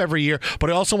going up every year, but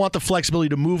I also want the flexibility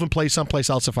to move and play someplace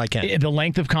else if I can. The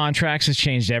length of contracts has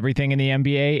changed everything in the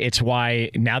NBA. It's why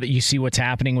now that you see what's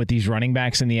happening with these running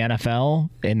backs in the NFL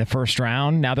in the first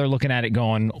round, now they're looking at it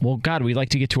going, well, God, we'd like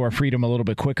to get to our freedom a little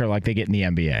bit quicker like they get in the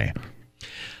NBA.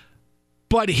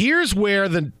 But here's where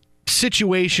the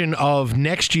situation of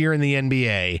next year in the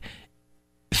NBA,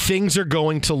 things are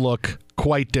going to look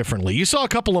quite differently. You saw a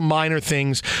couple of minor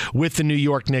things with the New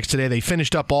York Knicks today. They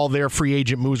finished up all their free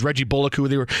agent moves. Reggie Bullock, who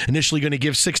they were initially going to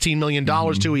give $16 million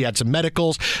to, he had some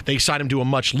medicals. They signed him to a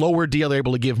much lower deal. They're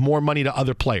able to give more money to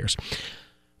other players.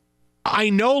 I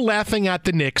know laughing at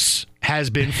the Knicks has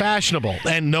been fashionable,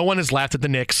 and no one has laughed at the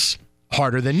Knicks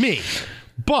harder than me.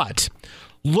 But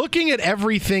looking at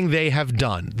everything they have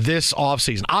done this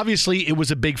offseason, obviously it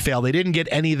was a big fail. They didn't get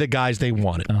any of the guys they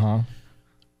wanted.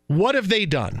 What have they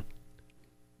done?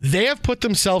 They have put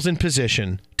themselves in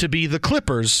position to be the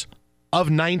Clippers of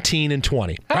 19 and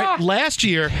 20. Right? Last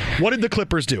year, what did the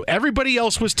Clippers do? Everybody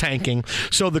else was tanking,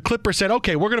 so the Clippers said,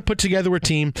 okay, we're going to put together a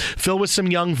team filled with some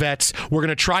young vets. We're going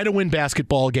to try to win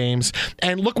basketball games,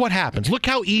 and look what happens. Look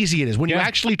how easy it is when you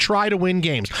actually try to win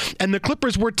games. And the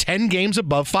Clippers were 10 games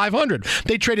above 500.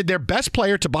 They traded their best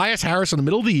player, Tobias Harris, in the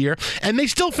middle of the year, and they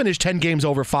still finished 10 games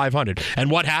over 500. And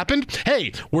what happened?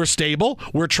 Hey, we're stable.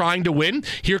 We're trying to win.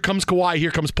 Here comes Kawhi.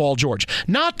 Here comes Paul George.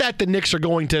 Not that the Knicks are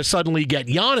going to suddenly get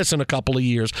Giannis in a couple of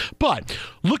years, but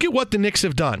look at what the Knicks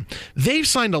have done. They've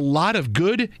signed a lot of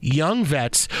good young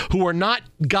vets who are not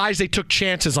guys they took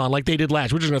chances on like they did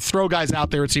last. We're just going to throw guys out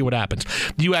there and see what happens.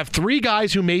 You have 3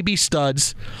 guys who may be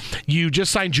studs. You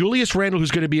just signed Julius Randle,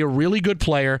 who's going to be a really good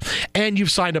player, and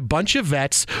you've signed a bunch of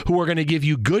vets who are going to give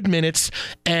you good minutes,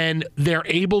 and they're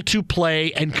able to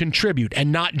play and contribute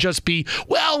and not just be,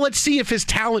 well, let's see if his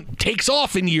talent takes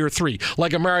off in year 3,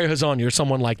 like a Mario Hezonja or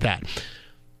someone like that.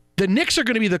 The Knicks are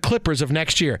going to be the Clippers of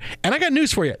next year. And I got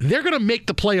news for you. They're going to make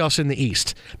the playoffs in the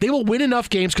East. They will win enough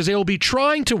games because they will be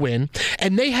trying to win,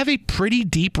 and they have a pretty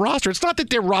deep roster. It's not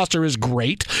that their roster is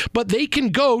great, but they can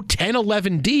go 10,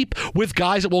 11 deep with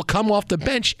guys that will come off the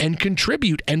bench and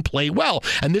contribute and play well.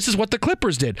 And this is what the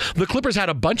Clippers did. The Clippers had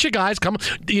a bunch of guys come,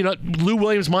 Lou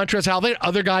Williams, Montrezl Harrell,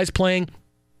 other guys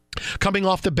coming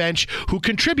off the bench who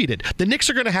contributed. The Knicks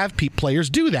are going to have players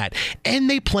do that, and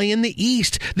they play in the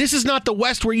East. This is not the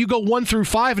West where you go 1 through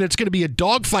 5 and it's going to be a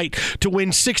dogfight to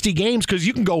win 60 games, because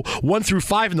you can go 1 through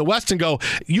 5 in the West and go,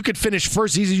 you could finish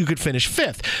first, easy, you could finish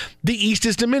 5th. The East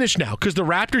is diminished now because the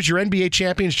Raptors, your NBA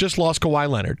champions, just lost Kawhi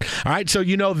Leonard. All right, so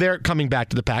they're coming back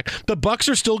to the pack. The Bucks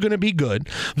are still going to be good.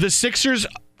 The Sixers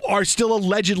are still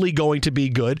allegedly going to be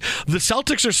good. The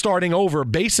Celtics are starting over,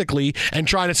 basically, and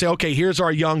trying to say, okay, here's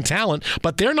our young talent,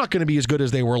 but they're not going to be as good as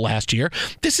they were last year.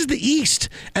 This is the East.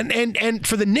 And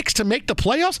for the Knicks to make the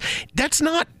playoffs, that's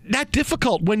not that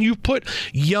difficult when you put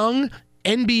young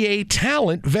NBA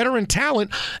talent, veteran talent,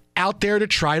 out there to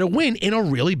try to win in a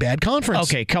really bad conference.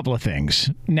 Okay, couple of things.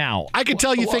 Now, I can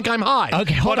tell you think I'm high,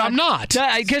 okay, but I'm not.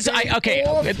 Because I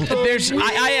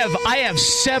have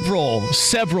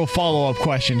several follow-up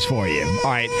questions for you.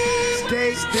 All right.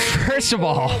 First of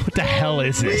all, what the hell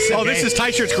is this? Oh, this is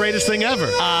Teichert's greatest thing ever.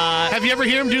 Have you ever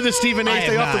heard him do the Stephen A.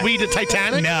 Stay off the weed to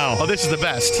Titanic? No. Oh, this is the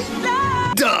best.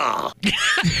 Duh.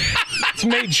 It's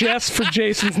made just for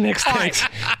Jason's Knicks takes.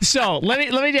 Right. So let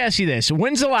me ask you this: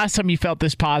 when's the last time you felt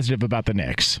this positive about the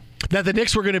Knicks? That the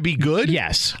Knicks were going to be good?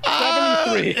 Yes.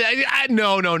 73.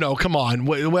 No. Come on.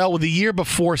 Well, the year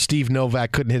before, Steve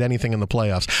Novak couldn't hit anything in the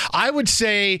playoffs. I would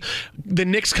say the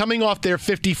Knicks coming off their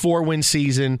 54-win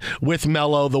season with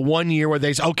Melo, the 1 year where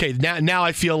they say, okay, now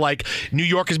I feel like New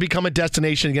York has become a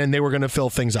destination again. They were going to fill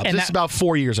things up. This is about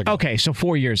 4 years ago. Okay, so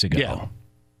 4 years ago. Yeah.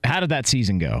 How did that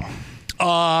season go?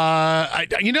 My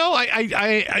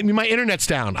internet's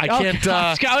down. I can't.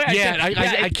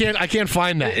 I can't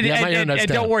find that. Yeah, my internet's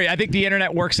down. Don't worry. I think the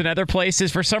internet works in other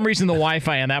places. For some reason, the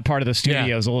Wi-Fi in that part of the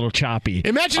studio is a little choppy.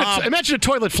 Imagine a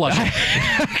toilet flush.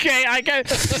 Okay, I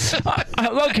get.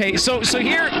 Okay, so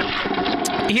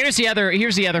here's the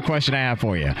other question I have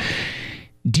for you.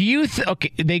 Do you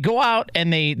they go out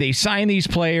and they sign these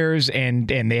players and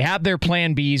they have their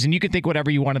plan Bs, and you can think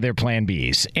whatever you want of their plan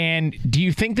Bs. And do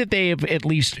you think that they have at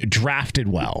least drafted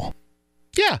well?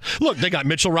 Yeah. Look, they got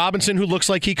Mitchell Robinson, who looks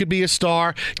like he could be a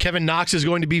star. Kevin Knox is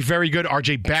going to be very good.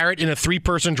 R.J. Barrett in a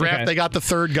 3-person draft. Okay. They got the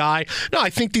third guy. No, I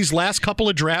think these last couple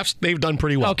of drafts, they've done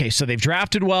pretty well. Okay, so they've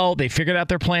drafted well. They figured out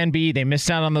their plan B. They missed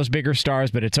out on those bigger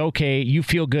stars, but it's okay. You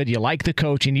feel good. You like the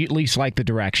coach, and you at least like the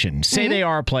direction. Say they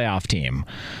are a playoff team.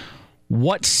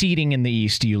 What seeding in the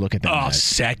East do you look at them as?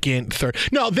 Second, third.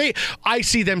 No, I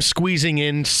see them squeezing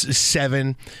in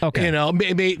 7. Okay.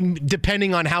 Maybe,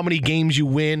 depending on how many games you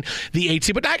win, the 8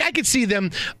 seed. But I could see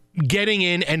them getting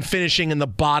in and finishing in the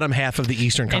bottom half of the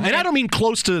Eastern Conference. And I don't mean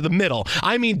close to the middle.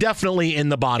 I mean definitely in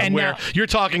the bottom, where you're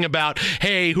talking about,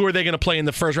 hey, who are they going to play in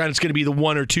the first round? It's going to be the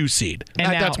 1 or 2 seed.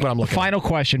 That's what I'm looking at. Final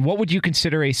question. What would you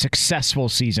consider a successful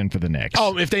season for the Knicks?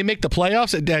 Oh, if they make the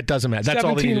playoffs, that doesn't matter. That's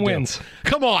all they need to wins. do.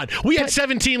 Come on. We had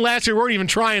 17 last year. We weren't even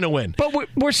trying to win. But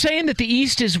we're saying that the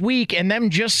East is weak, and them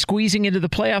just squeezing into the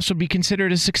playoffs would be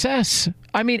considered a success.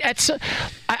 I mean,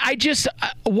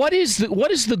 what is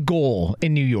the goal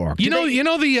in New York?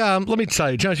 Let me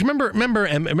tell you, Josh. Remember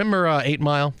 8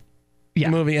 Mile? Yeah.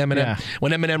 The movie Eminem. Yeah.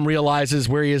 When Eminem realizes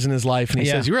where he is in his life, and he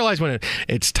says, "You realize when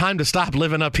it's time to stop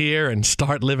living up here and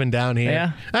start living down here."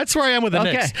 Yeah. That's where I am with the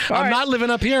Knicks. I'm not living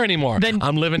up here anymore.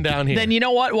 I'm living down here. Then you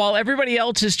know what? While everybody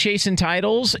else is chasing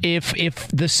titles, if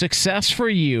the success for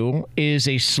you is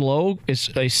a slow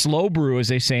brew, as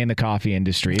they say in the coffee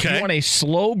industry, if you want a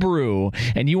slow brew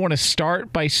and you want to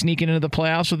start by sneaking into the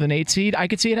playoffs with an 8 seed, I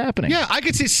could see it happening. Yeah, I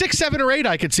could see 6, 7, or 8.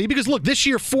 I could see, because look, this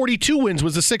year 42 wins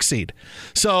was the 6 seed.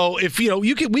 So if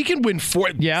we can win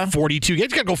 42 games. You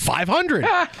got to go 500.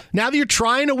 Now that you're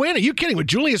trying to win, are you kidding? With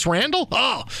Julius Randle?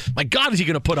 Oh my God, is he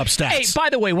going to put up stats? Hey,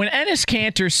 by the way, when Enes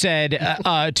Kanter said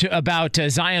about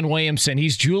Zion Williamson,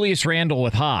 he's Julius Randle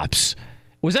with hops.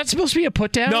 Was that supposed to be a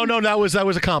put down? No, that was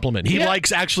a compliment. He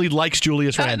actually likes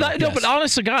Julius Randle. No, but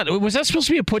honest to God, was that supposed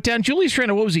to be a put down? Julius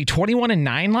Randle, what was he,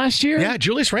 21-9 last year? Yeah,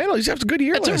 Julius Randle, he's having a good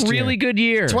year last year. That's a really good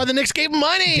year. That's why the Knicks gave him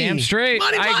money. Damn straight.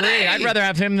 Money. I agree. I'd rather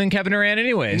have him than Kevin Durant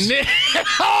anyways.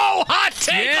 Oh, hot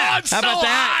take on How about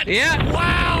that? Hot. Yeah.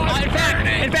 Wow.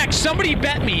 In fact, somebody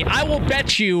bet me. I will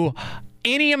bet you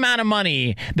any amount of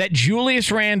money that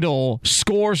Julius Randle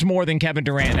scores more than Kevin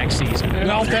Durant next season.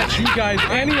 And I'll bet you guys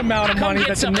any amount of money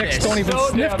that the Knicks don't even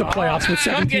sniff the playoffs with 17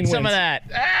 wins. Come get some of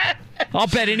that. I'll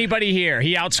bet anybody here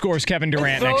he outscores Kevin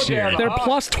Durant next year. They're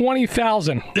plus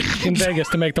 20,000 in Vegas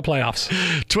to make the playoffs.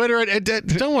 Twitter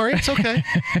don't worry, it's okay.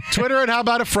 Twitter at How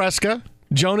About a Fresca.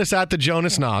 Jonas at the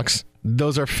Jonas Knox.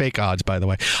 Those are fake odds, by the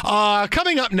way.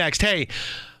 Coming up next, hey,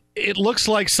 it looks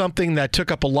like something that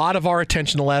took up a lot of our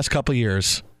attention the last couple of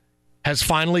years has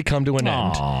finally come to an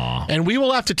end. And we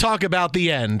will have to talk about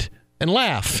the end and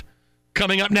laugh.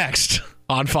 Coming up next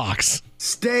on Fox.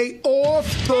 Stay off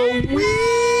the wheel.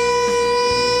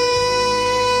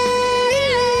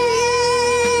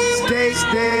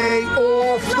 Stay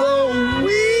off the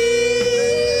wheel.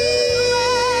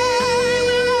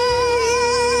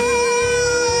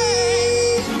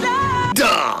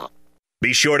 Duh.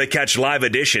 Be sure to catch live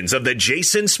editions of The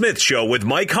Jason Smith Show with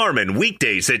Mike Harmon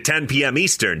weekdays at 10 p.m.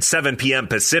 Eastern, 7 p.m.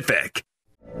 Pacific.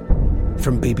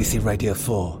 From BBC Radio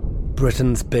 4,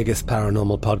 Britain's biggest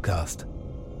paranormal podcast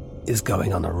is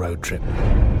going on a road trip.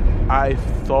 I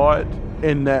thought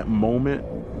in that moment,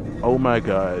 oh my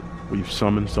God, we've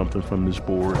summoned something from this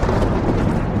board.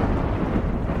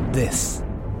 This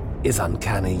is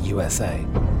Uncanny USA.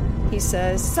 He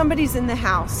says, somebody's in the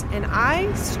house, and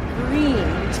I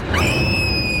screamed.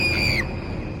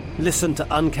 Listen to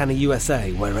Uncanny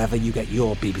USA wherever you get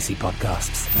your BBC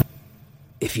podcasts,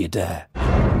 if you dare.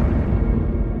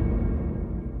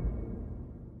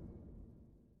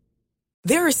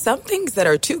 There are some things that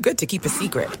are too good to keep a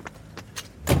secret.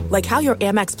 Like how your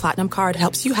Amex Platinum card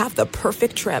helps you have the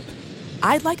perfect trip.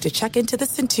 I'd like to check into the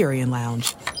Centurion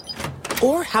Lounge.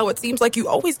 Or how it seems like you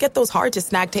always get those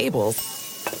hard-to-snag tables.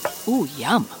 Ooh,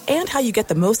 yum. And how you get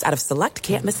the most out of select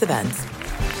can't-miss events.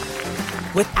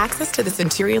 With access to the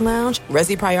Centurion Lounge,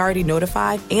 Resi Priority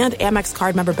Notified, and Amex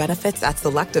card member benefits at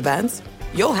select events,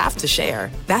 you'll have to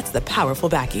share. That's the powerful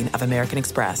backing of American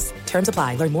Express. Terms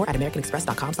apply. Learn more at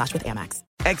americanexpress.com/withAmex.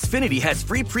 Xfinity has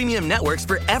free premium networks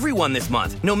for everyone this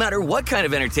month, no matter what kind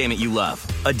of entertainment you love.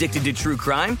 Addicted to true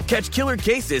crime? Catch killer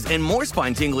cases and more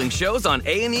spine-tingling shows on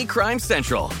A&E Crime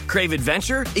Central. Crave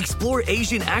adventure? Explore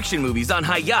Asian action movies on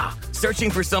Hi-Ya.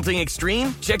 Searching for something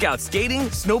extreme? Check out skating,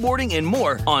 snowboarding, and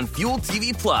more on Fuel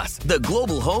TV Plus, the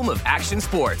global home of action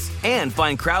sports. And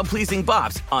find crowd-pleasing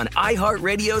bops on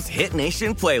iHeartRadio's Hit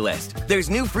Nation playlist. There's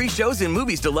new free shows and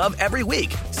movies to love every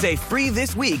week. Say free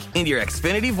this week in your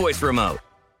Xfinity voice remote.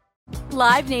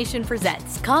 Live Nation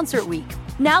presents Concert Week.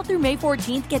 Now through May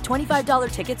 14th, get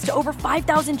 $25 tickets to over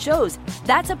 5,000 shows.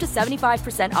 That's up to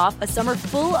 75% off a summer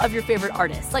full of your favorite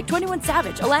artists like 21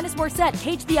 Savage, Alanis Morissette,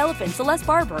 Cage the Elephant, Celeste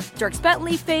Barber, Dierks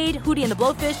Bentley, Fade, Hootie and the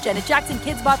Blowfish, Janet Jackson,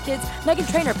 Kids Bop Kids,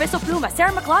 Meghan Trainor, Peso Pluma,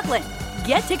 Sarah McLachlan.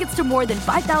 Get tickets to more than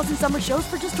 5,000 summer shows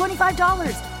for just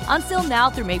 $25. Until now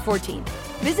through May 14th.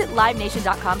 Visit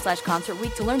LiveNation.com/Concert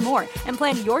Week to learn more and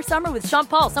plan your summer with Sean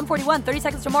Paul, Sum 41, 30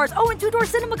 Seconds to Mars, and Two Door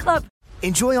Cinema Club.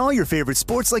 Enjoy all your favorite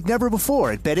sports like never before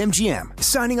at BetMGM.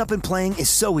 Signing up and playing is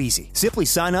so easy. Simply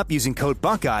sign up using code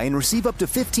Buckeye and receive up to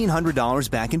 $1,500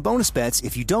 back in bonus bets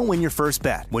if you don't win your first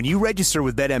bet. When you register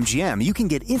with BetMGM, you can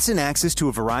get instant access to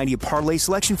a variety of parlay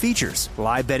selection features,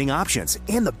 live betting options,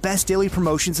 and the best daily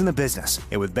promotions in the business.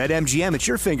 And with BetMGM at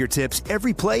your fingertips,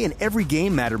 every play and every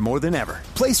game matter more than ever.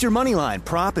 Place your moneyline,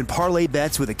 prop, and parlay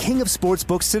bets with the king of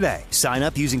sportsbooks today. Sign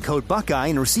up using code Buckeye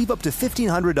and receive up to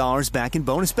 $1,500 back in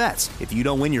bonus bets if you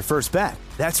don't win your first bet.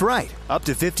 That's right, up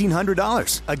to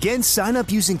 $1,500. Again, sign up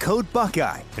using code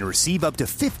Buckeye and receive up to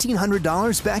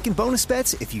 $1,500 back in bonus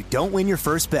bets if you don't win your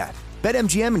first bet.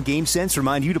 BetMGM and GameSense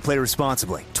remind you to play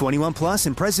responsibly. 21 plus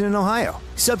and present in Ohio.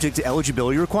 Subject to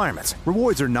eligibility requirements.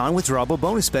 Rewards are non-withdrawable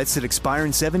bonus bets that expire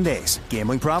in 7 days.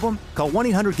 Gambling problem? Call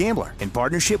 1-800-GAMBLER in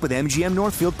partnership with MGM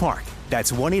Northfield Park.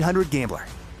 That's 1-800-GAMBLER.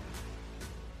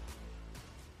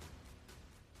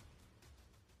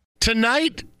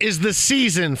 Tonight is the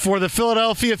season for the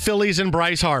Philadelphia Phillies and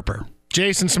Bryce Harper.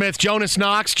 Jason Smith, Jonas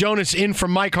Knox. Jonas in from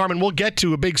Mike Harmon. We'll get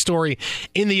to a big story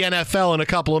in the NFL in a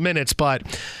couple of minutes, but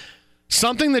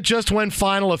something that just went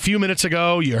final a few minutes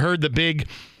ago. You heard the big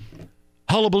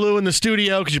hullabaloo in the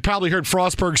studio because you probably heard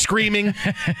Frostberg screaming.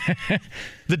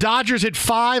 The Dodgers hit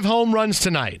 5 home runs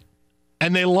tonight,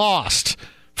 and they lost.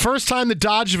 First time the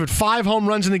Dodgers have hit 5 home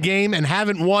runs in the game and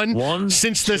haven't won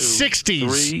since the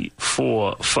 60s. 3,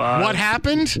 4, 5. What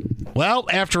happened? Well,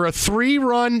 after a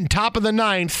 3-run top of the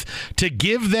 9th to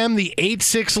give them the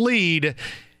 8-6 lead,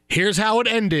 here's how it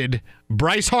ended.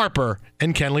 Bryce Harper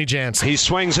and Kenley Jansen. He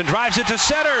swings and drives it to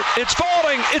center. It's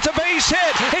falling. It's a base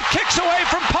hit. It kicks away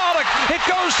from Pollock. It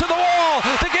goes to the wall.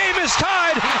 The game is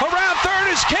tied. Around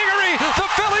third is Kingery. The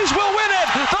Phillies will win it.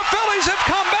 The Phillies have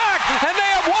come back, and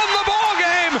they have won the ball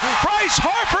game. Bryce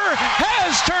Harper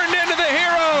has turned into the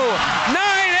hero.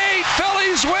 9-8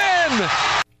 Phillies win.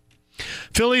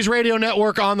 Phillies Radio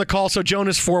Network on the call. So,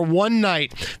 Jonas, for one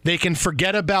night, they can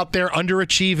forget about their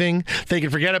underachieving. They can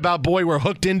forget about, boy, we're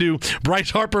hooked into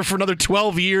Bryce Harper for another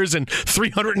 12 years and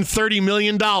 $330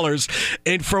 million.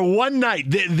 And for one night,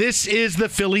 this is the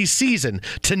Phillies season.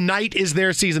 Tonight is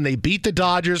their season. They beat the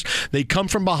Dodgers. They come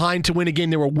from behind to win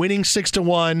again. They were winning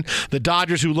 6-1. The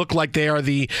Dodgers, who look like they are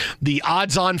the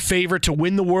odds-on favorite to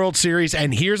win the World Series.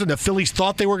 And here's when the Phillies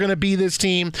thought they were going to be this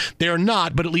team. They're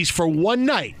not, but at least for one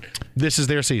night, this is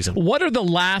their season. What are the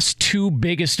last 2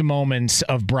 biggest moments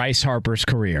of Bryce Harper's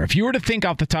career? If you were to think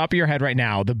off the top of your head right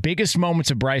now, the biggest moments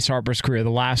of Bryce Harper's career, the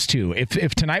last 2.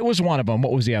 If tonight was one of them,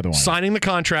 what was the other one? Signing the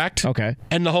contract. Okay.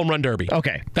 And the home run derby.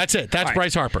 Okay. That's it. That's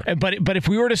Bryce Harper. But if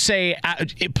we were to say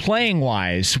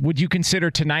playing-wise, would you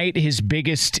consider tonight his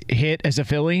biggest hit as a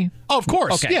Philly? Oh, of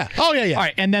course. Okay. Yeah. Oh, yeah. All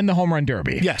right. And then the home run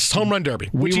derby. Yes, home run derby,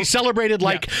 which he celebrated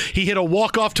like he hit a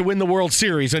walk-off to win the World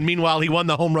Series, and meanwhile he won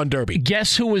the home run derby.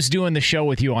 Guess who was doing the show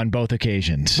with you on both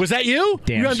occasions? Was that you?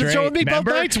 Damn you were on the show with me both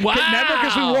nights? Wow. Remember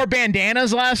because we wore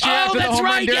bandanas last year after the home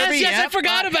run derby? Yes, I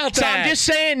forgot about that. So I'm just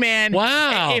saying, man.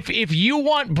 Wow. If you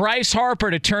want Bryce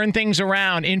Harper to turn things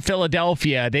around in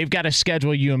Philadelphia, they've got to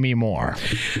schedule you and me more.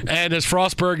 And as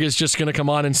Frostberg is just going to come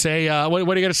on and say, what are you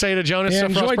going to say to Jonas? Yeah,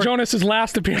 enjoy Jonas's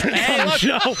last appearance on the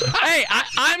show. Hey,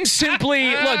 I'm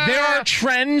simply, look, there are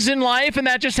trends in life, and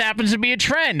that just happens to be a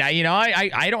trend.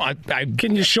 I don't.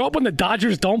 Can you show up when the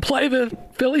Dodgers don't play the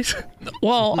Phillies?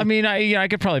 Well, I mean, I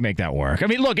could probably make that work. I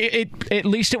mean, look, at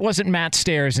least it wasn't Matt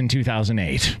Stairs in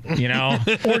 2008, you know?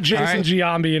 Or Jason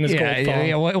Giambi in his gold phone.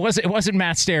 Yeah, it wasn't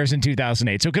Matt Stairs in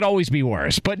 2008, so it could always be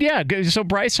worse. But yeah, so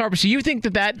Bryce Harper, so you think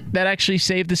that actually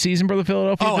saved the season for the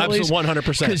Philadelphia Phillies? Oh, absolutely,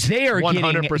 100%.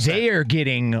 Because they are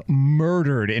getting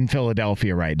murdered in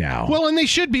Philadelphia right now. Well, and they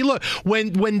should be. Look,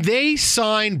 when they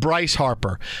signed Bryce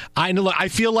Harper, I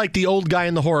feel like the old guy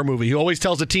in the horror movie who always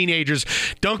tells the teenagers,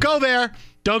 don't go there.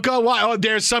 Don't go. Why? Oh,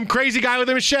 there's some crazy guy with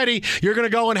a machete. You're going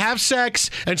to go and have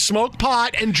sex and smoke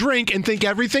pot and drink and think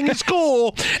everything is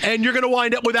cool, and you're going to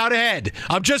wind up without a head.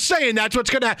 I'm just saying that's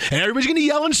what's going to happen. And everybody's going to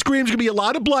yell and scream. There's going to be a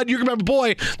lot of blood. You're going to remember,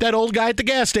 boy, that old guy at the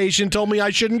gas station told me I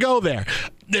shouldn't go there.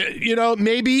 You know,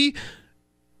 maybe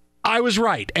I was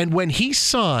right. And when he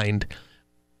signed,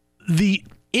 the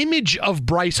image of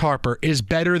Bryce Harper is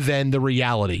better than the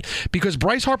reality, because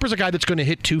Bryce Harper's a guy that's going to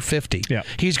hit 250. Yeah.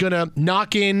 He's going to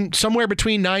knock in somewhere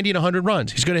between 90 and 100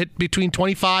 runs. He's going to hit between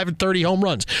 25 and 30 home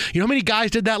runs. You know how many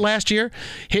guys did that last year?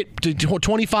 Hit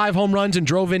 25 home runs and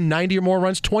drove in 90 or more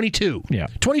runs? 22. Yeah.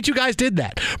 22 guys did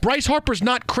that. Bryce Harper's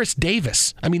not Chris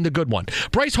Davis. I mean, the good one.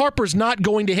 Bryce Harper's not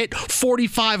going to hit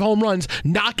 45 home runs,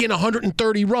 knock in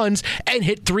 130 runs, and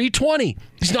hit 320.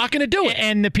 He's not going to do it.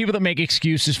 And the people that make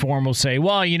excuses for him will say,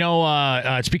 well, you know,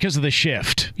 it's because of the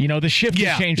shift. You know, the shift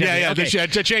has changed everything. Yeah,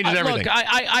 it changes everything. Look,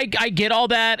 I get all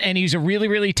that, and he's a really,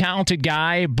 really talented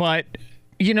guy, but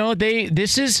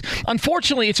this is,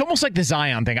 unfortunately, it's almost like the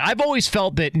Zion thing. I've always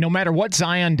felt that no matter what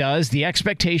Zion does, the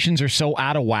expectations are so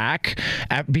out of whack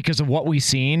because of what we've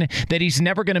seen that he's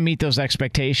never going to meet those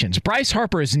expectations. Bryce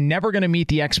Harper is never going to meet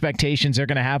the expectations they're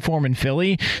going to have for him in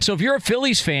Philly. So if you're a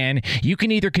Phillies fan, you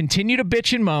can either continue to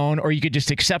bitch and moan, or you could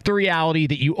just accept the reality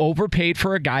that you overpaid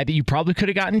for a guy that you probably could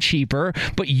have gotten cheaper,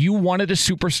 but you wanted a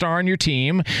superstar on your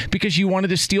team because you wanted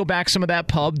to steal back some of that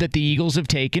pub that the Eagles have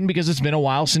taken because it's been a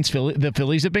while since the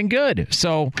Phillies have been good.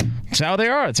 So it's how they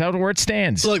are. It's where it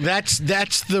stands. Look,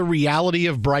 that's the reality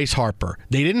of Bryce Harper.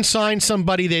 They didn't sign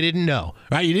somebody they didn't know,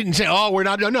 right? You didn't say, we're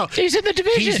not. No. He's in the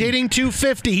division. He's hitting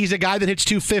 250. He's a guy that hits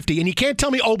 250. And you can't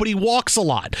tell me, but he walks a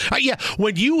lot.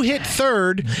 When you hit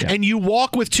third and you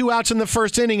walk with 2 outs in the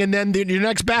first inning and then your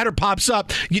next batter pops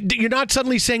up, you're not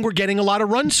suddenly saying we're getting a lot of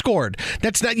runs scored.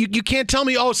 That's not. You can't tell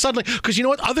me, suddenly, because you know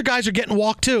what? Other guys are getting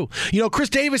walked too. Chris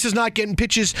Davis is not getting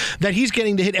pitches that he's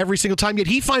getting to hit every single time, yet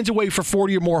he finds a way for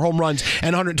 40 or more home runs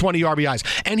and 120 RBIs.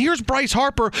 And here's Bryce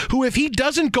Harper, who, if he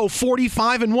doesn't go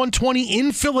 45 and 120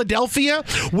 in Philadelphia,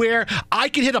 where I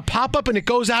can hit a pop-up and it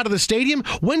goes out of the stadium,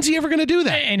 when's he ever going to do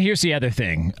that? And here's the other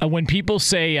thing. When people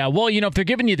say, if they're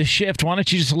giving you the shift, why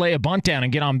don't you just lay a bunt down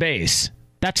and get on base?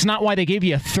 That's not why they gave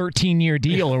you a 13-year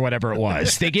deal or whatever it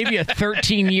was. They gave you a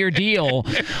 13-year deal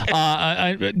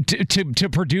to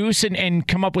produce and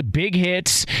come up with big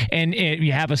hits, and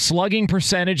you have a slugging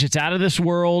percentage that's out of this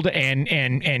world, and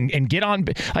get on.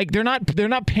 Like they're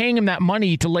not paying him that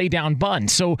money to lay down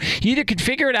bunts. So you either can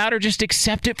figure it out or just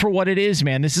accept it for what it is,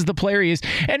 man. This is the player he is,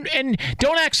 and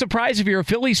don't act surprised if you're a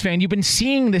Phillies fan. You've been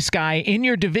seeing this guy in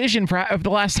your division for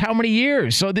the last how many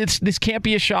years? So this can't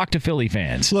be a shock to Philly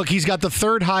fans. Look, he's got the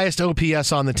third highest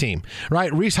OPS on the team,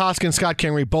 right? Rhys Hoskins, Scott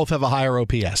Kingery both have a higher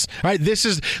OPS, right? This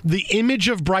is the image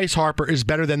of Bryce Harper is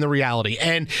better than the reality,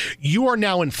 and you are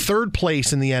now in third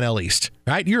place in the NL East,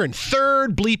 right? You're in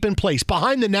third bleeping place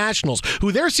behind the Nationals,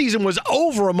 who their season was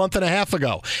over a month and a half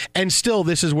ago, and still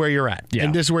this is where you're at,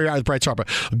 and this is where you're at with Bryce Harper.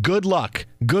 Good luck.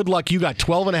 You got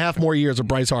 12 and a half more years of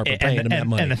Bryce Harper paying him that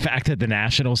money. And the fact that the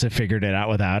Nationals have figured it out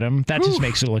without him, that just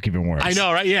makes it look even worse. I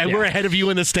know, right? Yeah, we're ahead of you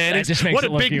in the standings. What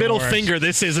a big middle finger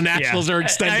this is. The Nationals are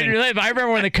extending. I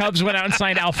remember when the Cubs went out and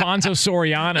signed Alfonso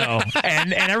Soriano,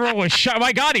 and everyone was shocked.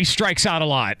 My God, he strikes out a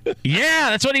lot.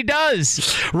 Yeah, that's what he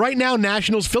does. Right now,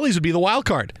 Nationals Phillies would be the wild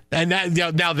card, and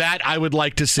now that I would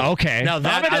like to see. Okay, now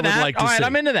that I would like to see. All right,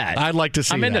 I'm into that. I'd like to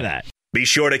see. I'm into that. Be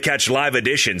sure to catch live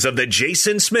editions of The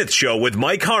Jason Smith Show with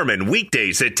Mike Harmon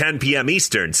weekdays at 10 p.m.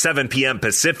 Eastern, 7 p.m.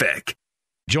 Pacific.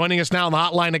 Joining us now on the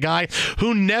hotline, a guy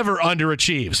who never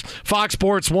underachieves. Fox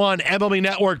Sports 1, MLB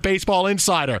Network Baseball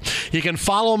Insider. You can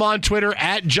follow him on Twitter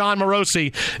at John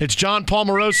Morosi. It's John Paul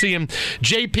Morosi. And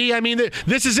JP, I mean,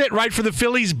 this is it, right, for the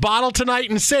Phillies? Bottle tonight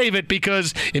and save it,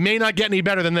 because it may not get any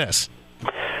better than this.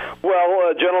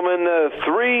 Well, gentlemen,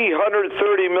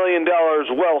 $330 million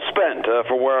well spent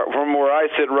from where I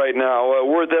sit right now.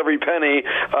 Worth every penny,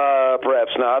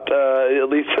 perhaps not, at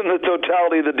least in the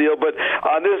totality of the deal. But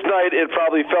on this night, it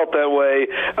probably felt that way.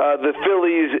 The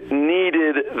Phillies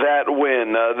needed that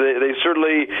win. They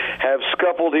certainly have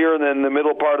scuffled here in the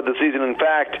middle part of the season. In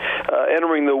fact,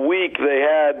 entering the week,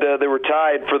 they were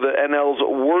tied for the NL's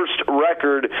worst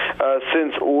record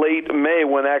since late May,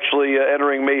 when actually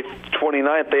entering May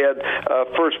 29th, they had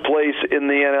first place in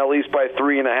the NL East by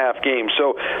 3.5 games.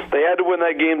 So they had to win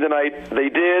that game tonight.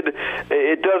 They did.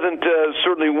 It doesn't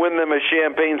certainly win them a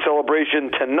champagne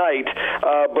celebration tonight,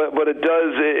 but it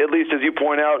does, at least as you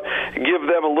point out, give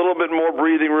them a little bit more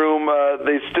breathing room.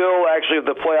 They still, actually, if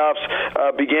the playoffs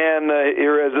began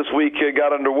here as this week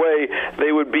got underway, they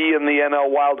would be in the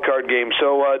NL wildcard game.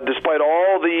 So despite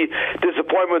all the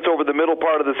disappointments over the middle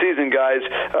part of the season, guys,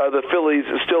 the Phillies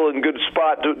still in good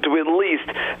spot to at least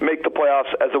make the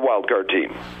playoffs as a wild card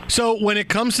team. So when it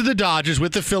comes to the Dodgers,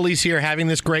 with the Phillies here having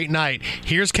this great night,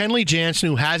 here's Kenley Jansen,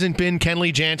 who hasn't been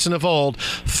Kenley Jansen of old.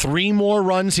 3 more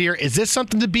runs here. Is this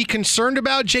something to be concerned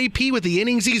about, JP, with the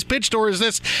innings he's pitched, or is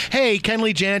this, hey,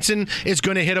 Kenley Jansen is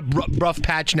going to hit a rough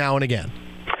patch now and again?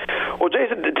 Well,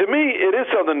 Jason, to me, it is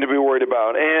something to be worried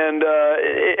about. And,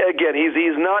 again,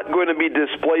 he's not going to be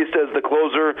displaced as the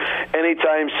closer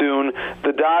anytime soon.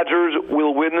 The Dodgers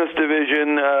will win this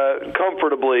division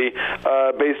comfortably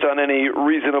based on any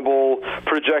reasonable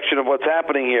projection of what's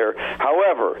happening here.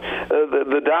 However,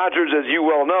 the Dodgers, as you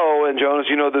well know, and Jonas,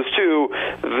 you know this too,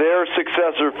 their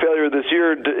success or failure this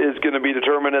year is going to be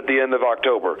determined at the end of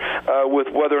October with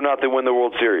whether or not they win the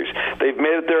World Series. They've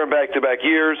made it there in back-to-back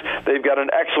years. They've got an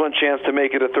excellent chance to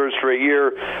make it a third straight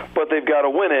year, but they've got to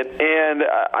win it. And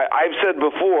I've said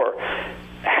before,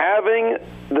 having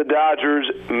the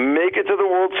Dodgers make it to the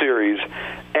World Series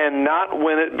and not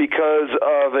win it because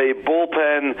of a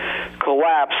bullpen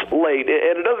collapse late.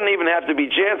 And it doesn't even have to be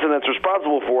Jansen that's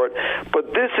responsible for it,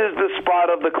 but this is the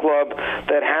spot of the club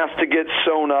that has to get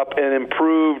sewn up and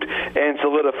improved and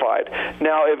solidified.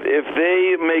 Now, if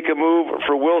they make a move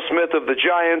for Will Smith of the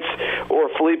Giants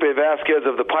or Felipe Vasquez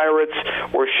of the Pirates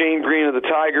or Shane Green of the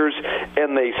Tigers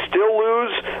and they still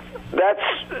lose, that's,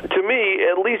 to me,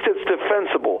 at least it's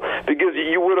defensible because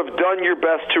you would have done your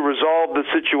best to resolve the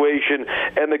situation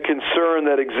and the concern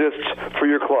that exists for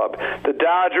your club. The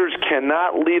Dodgers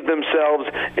cannot leave themselves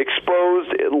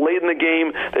exposed late in the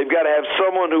game. They've got to have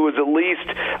someone who is at least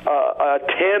a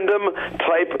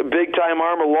tandem-type big-time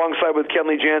arm alongside with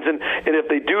Kenley Jansen, and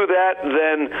if they do that,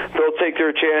 then they'll take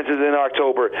their chances in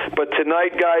October. But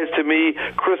tonight, guys, to me,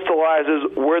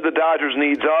 crystallizes where the Dodgers'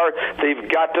 needs are. They've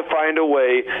got to find a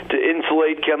way to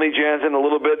insulate Kenley Jansen a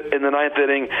little bit in the ninth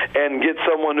inning and get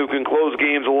someone who can close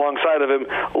games alongside of him,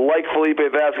 like Felipe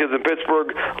Vasquez in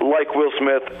Pittsburgh, like Will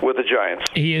Smith with the Giants.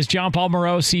 He is John Paul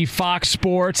Morosi, Fox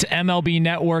Sports, MLB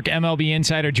Network, MLB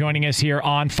Insider, joining us here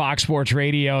on Fox Sports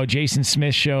Radio. Jason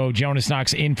Smith Show, Jonas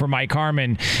Knox in for Mike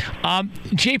Harmon.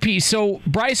 JP, so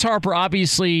Bryce Harper,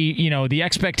 obviously, the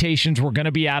expectations were going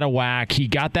to be out of whack. He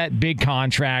got that big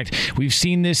contract. We've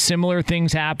seen this similar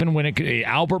things happen when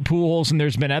Albert Pujols, and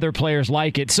there's been other players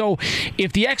like it. So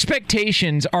if the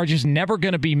expectations are just never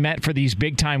going to be met for these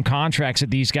big-time contracts that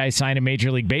these guys sign in Major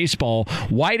League Baseball,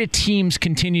 why do teams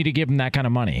continue to give them that kind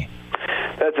of money?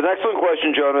 That's an excellent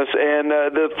question, Jonas. And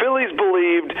the Phillies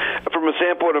believed, from a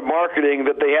standpoint of marketing,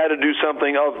 that they had to do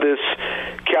something of this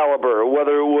caliber,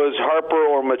 whether it was Harper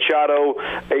or Machado,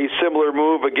 a similar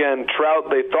move. Again,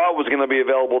 Trout, they thought was going to be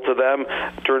available to them.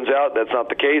 Turns out that's not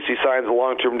the case. He signs a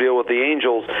long-term deal with the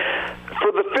Angels.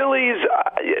 For the Phillies,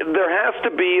 there has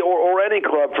to be, or any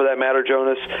club for that matter,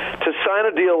 Jonas, to sign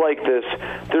a deal like this,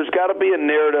 there's got to be a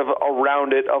narrative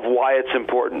around it of why it's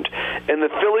important. And the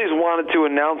Phillies wanted to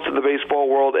announce to the baseball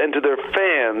world and to their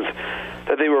fans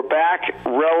that they were back,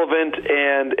 relevant,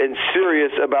 and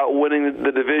serious about winning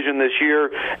the division this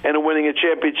year and winning a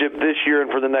championship this year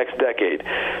and for the next decade.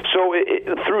 So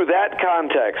through that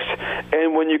context,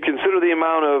 and when you consider the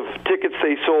amount of tickets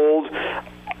they sold,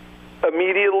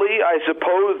 immediately, I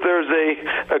suppose there's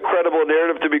a credible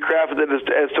narrative to be crafted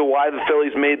as to why the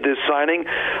Phillies made this signing.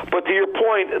 But to your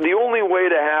point, the only way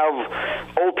to have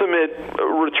ultimate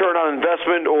return on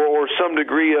investment or some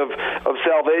degree of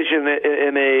salvation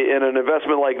in an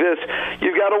investment like this,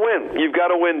 you've got to win. You've got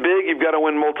to win big. You've got to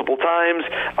win multiple times.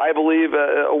 I believe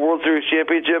a World Series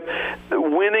championship,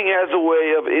 winning has a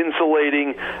way of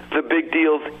insulating the big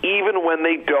deals even when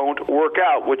they don't work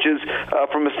out, which is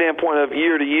from a standpoint of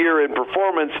year to year and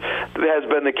performance has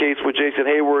been the case with Jason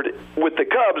Hayward with the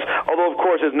Cubs, although of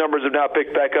course his numbers have now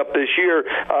picked back up this year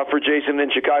for Jason in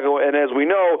Chicago, and as we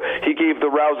know, he gave the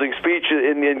rousing speech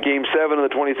in Game 7 of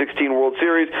the 2016 World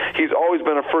Series. He's always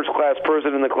been a first-class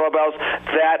person in the clubhouse.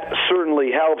 That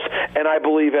certainly helps, and I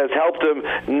believe has helped him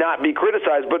not be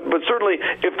criticized, but certainly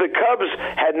if the Cubs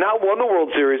had not won the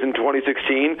World Series in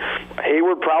 2016,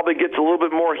 Hayward probably gets a little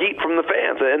bit more heat from the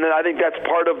fans, and then I think that's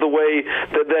part of the way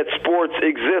that sports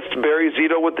exists. Barry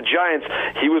Zito with the Giants,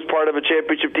 he was part of a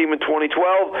championship team in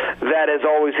 2012. That has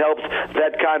always helped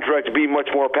that contract be much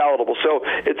more palatable. So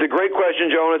it's a great question,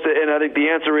 Jonas, and I think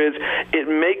the answer is it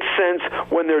makes sense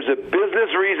when there's a business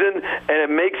reason, and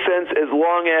it makes sense as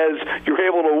long as you're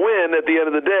able to win at the end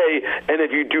of the day. And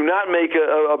if you do not make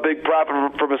a big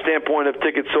profit from a standpoint of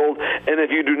tickets sold, and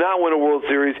if you do not win a World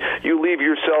Series, you leave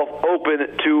yourself open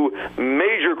to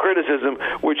major criticism,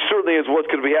 which certainly is what's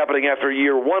going to be happening after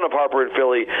year one of Harper and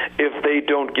Philly if they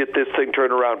don't get this thing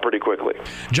turned around pretty quickly.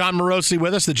 John Morosi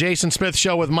with us, the Jason Smith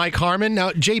Show with Mike Harmon.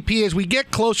 Now, JP, as we get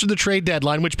closer to the trade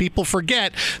deadline, which people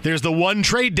forget, there's the one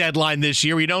trade deadline this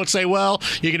year. We don't say, well,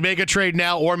 you can make a trade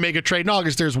now or make a trade in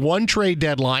August. There's one trade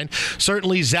deadline.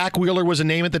 Certainly, Zach Wheeler was a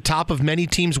name at the top of many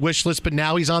teams' wish lists, but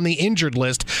now he's on the injured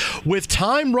list. With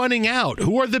time running out,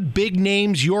 who are the big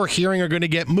names you're hearing are going to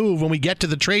get moved when we get to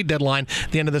the trade deadline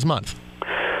at the end of this month?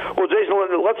 Well, Jason,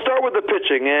 let's start with the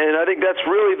pitching, and I think that's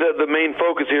really the main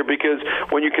focus here because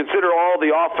when you consider all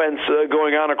the offense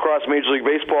going on across Major League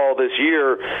Baseball this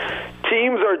year,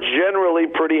 teams are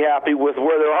generally pretty happy with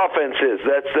where their offense is.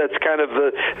 That's kind of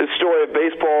the story of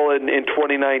baseball in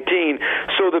 2019.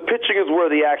 So the pitching is where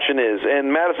the action is.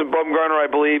 And Madison Bumgarner, I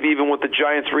believe, even with the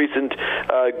Giants' recent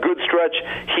good stretch,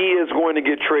 he is going to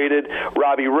get traded.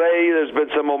 Robbie Ray, there's been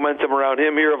some momentum around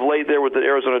him here of late there with the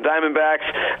Arizona Diamondbacks.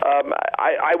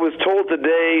 I was told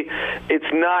today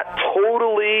it's not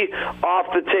totally off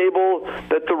the table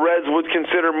that the Reds would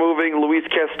consider moving Luis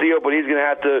Castillo, but he's going to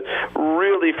have to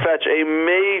really fetch a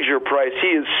major price.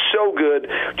 He is so good.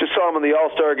 Just saw him in the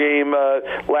All-Star game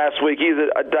last week. He's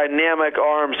a dynamic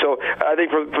arm. So I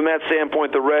think from that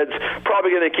standpoint, the Reds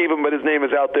probably going to keep him, but his name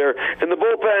is out there. In the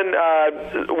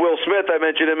bullpen, Will Smith, I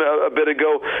mentioned him a bit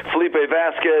ago, Felipe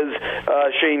Vasquez,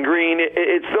 Shane Green.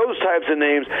 It's those types of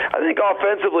names. I think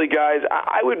offensively, guys,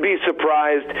 I would be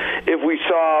surprised if we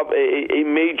saw a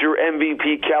major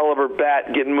MVP caliber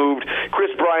bat get moved.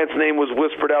 Chris Bryant's name was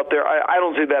whispered out there. I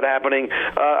don't see that happening.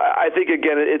 I think,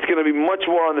 again, it's going to be much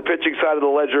more on the pitching side of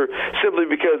the ledger simply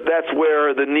because that's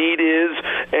where the need is.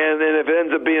 And then if it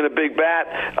ends up being a big bat,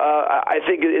 I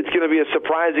think it's going to be a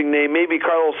surprising name. Maybe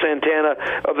Carlos Santana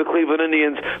of the Cleveland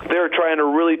Indians. They're trying to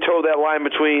really toe that line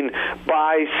between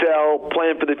buy, sell,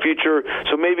 plan for the future.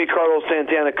 So maybe Carlos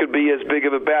Santana could be as big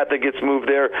of a bat that gets moved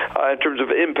there in terms of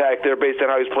impact there based on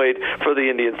how he's played for the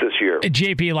Indians this year.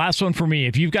 JP, last one for me.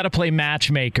 If you've got to play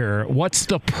matchmaker, what's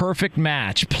the perfect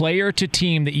match, player to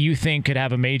team, that you think could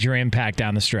have a major impact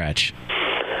down the stretch?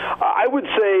 I would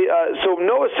say, so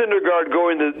Noah Syndergaard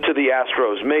going to the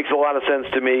Astros makes a lot of sense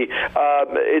to me.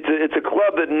 It's a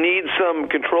club that needs some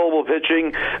controllable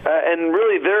pitching, and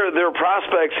really their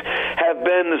prospects have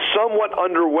been somewhat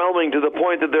underwhelming to the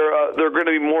point that they're going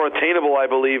to be more attainable, I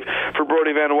believe, for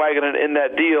Brodie Van Wagenen in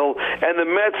that deal. And the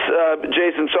Mets,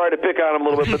 Jason, sorry to pick on them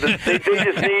a little bit, but they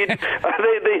just need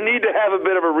they need to have a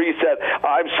bit of a reset.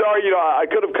 I'm sorry, I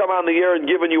could have come on the air and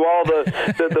given you all the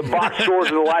box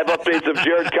scores and the live updates of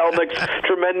Jared Kelnick's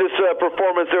tremendous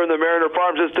performance there in the Mariner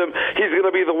farm system. He's going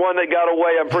to be the one that got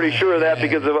away. I'm pretty sure of that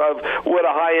because of what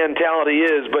a high-end talent he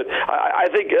is. But I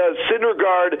think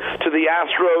Syndergaard to the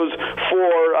Astros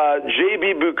for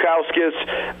J.B. Bukauskas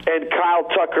and Kyle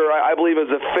Tucker, I believe is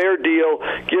a fair deal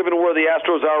given where the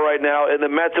Astros are right now, and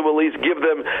the Mets will at least give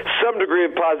them some degree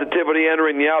of positivity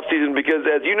entering the offseason because,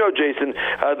 as you know, Jason,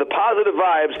 the positive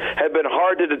vibes have been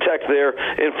hard to detect there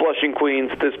in Flushing, Queens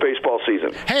this baseball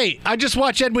season. Hey, I just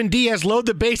watched Edwin Diaz load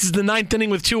the bases in the ninth inning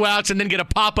with 2 outs and then get a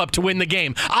pop-up to win the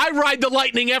game. I ride the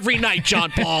Lightning every night,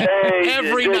 John Paul.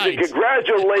 Every night.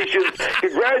 Congratulations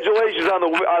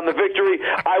on the victory.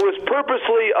 I was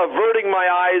purposely averting my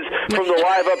eyes from the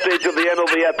live updates of the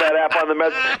MLB at that app on the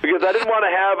Mets because I didn't want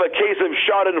to have a case of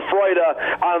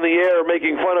Schadenfreude on the air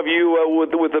making fun of you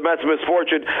with the Mets'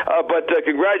 misfortune. But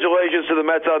congratulations to the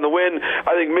Mets on the win.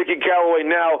 I think Mickey Callaway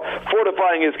now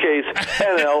fortifying his case,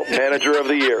 NL Manager of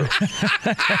the Year.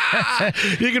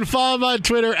 You can follow him on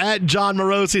Twitter at John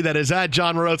Morosi. That is at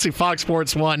John Morosi, Fox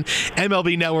Sports 1,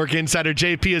 MLB Network Insider.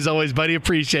 JP, as always, buddy,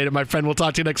 appreciate it, my friend. We'll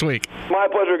talk to you next week. My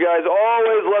pleasure, guys.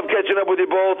 Always love catching up with you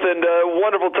both, and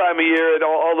wonderful time of year, and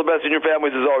all the best in your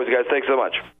families as always, guys. Thanks so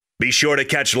much. Be sure to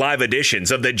catch live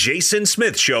editions of The Jason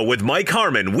Smith Show with Mike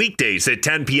Harmon weekdays at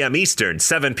 10 p.m. Eastern,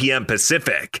 7 p.m.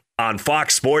 Pacific on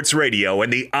Fox Sports Radio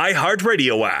and the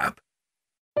iHeartRadio app.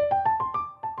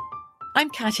 I'm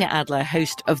Katya Adler,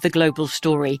 host of The Global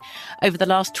Story. Over the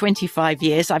last 25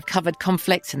 years, I've covered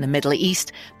conflicts in the Middle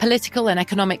East, political and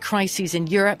economic crises in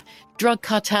Europe, drug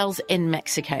cartels in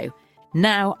Mexico.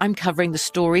 Now I'm covering the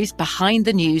stories behind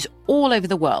the news all over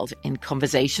the world in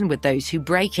conversation with those who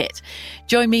break it.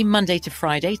 Join me Monday to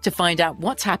Friday to find out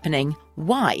what's happening,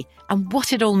 why, and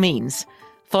what it all means.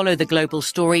 Follow The Global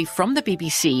Story from the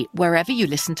BBC wherever you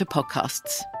listen to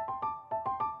podcasts.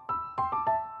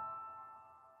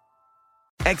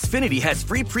 Xfinity has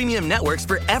free premium networks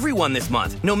for everyone this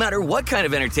month, no matter what kind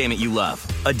of entertainment you love.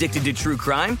 Addicted to true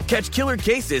crime? Catch killer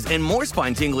cases and more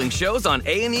spine-tingling shows on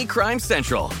A&E Crime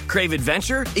Central. Crave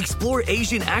adventure? Explore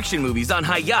Asian action movies on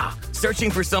Hi-Ya.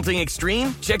 Searching for something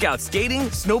extreme? Check out skating,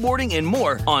 snowboarding, and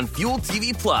more on Fuel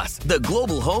TV Plus, the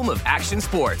global home of action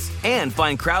sports. And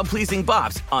find crowd-pleasing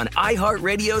bops on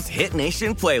iHeartRadio's Hit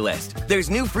Nation playlist. There's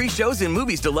new free shows and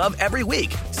movies to love every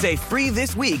week. Say free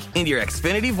this week in your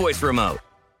Xfinity voice remote.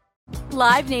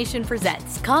 Live Nation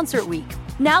presents Concert Week.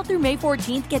 Now through May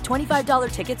 14th, get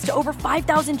 $25 tickets to over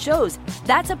 5,000 shows.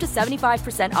 That's up to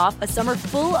 75% off a summer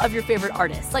full of your favorite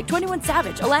artists like 21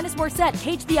 Savage, Alanis Morissette,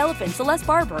 Cage the Elephant, Celeste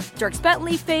Barber, Dierks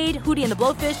Bentley, Fade, Hootie and the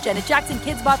Blowfish, Janet Jackson,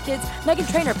 Kids Bop Kids,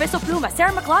 Meghan Trainor, Peso Pluma,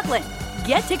 Sarah McLachlan.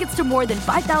 Get tickets to more than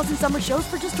 5,000 summer shows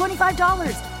for just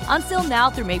 $25. Until now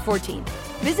through May 14th.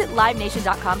 Visit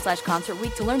LiveNation.com/Concert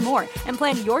Week to learn more and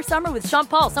plan your summer with Sean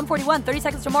Paul, Sum 41, 30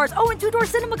 Seconds to Mars, and Two Door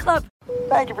Cinema Club.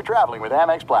 Thank you for traveling with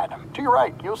Amex Platinum. To your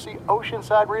right, you'll see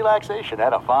oceanside relaxation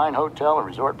at a fine hotel and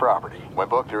resort property. When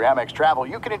booked through Amex Travel,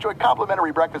 you can enjoy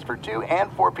complimentary breakfast for 2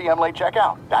 and 4 p.m. late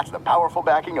checkout. That's the powerful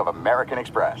backing of American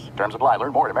Express. Terms apply.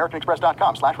 Learn more at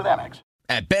americanexpress.com/withAmex.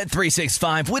 At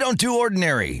Bet365, we don't do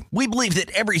ordinary. We believe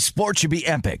that every sport should be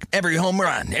epic. Every home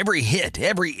run, every hit,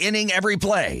 every inning, every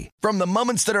play. From the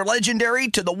moments that are legendary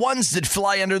to the ones that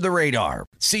fly under the radar.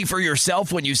 See for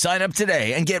yourself when you sign up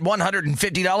today and get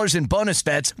 $150 in bonus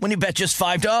bets when you bet just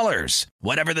 $5.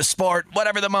 Whatever the sport,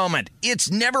 whatever the moment, it's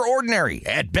never ordinary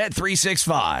at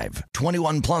Bet365.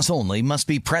 21 plus only. Must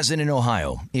be present in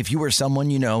Ohio. If you or someone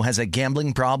you know has a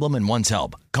gambling problem and wants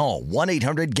help, call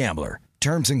 1-800-GAMBLER.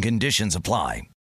 Terms and conditions apply.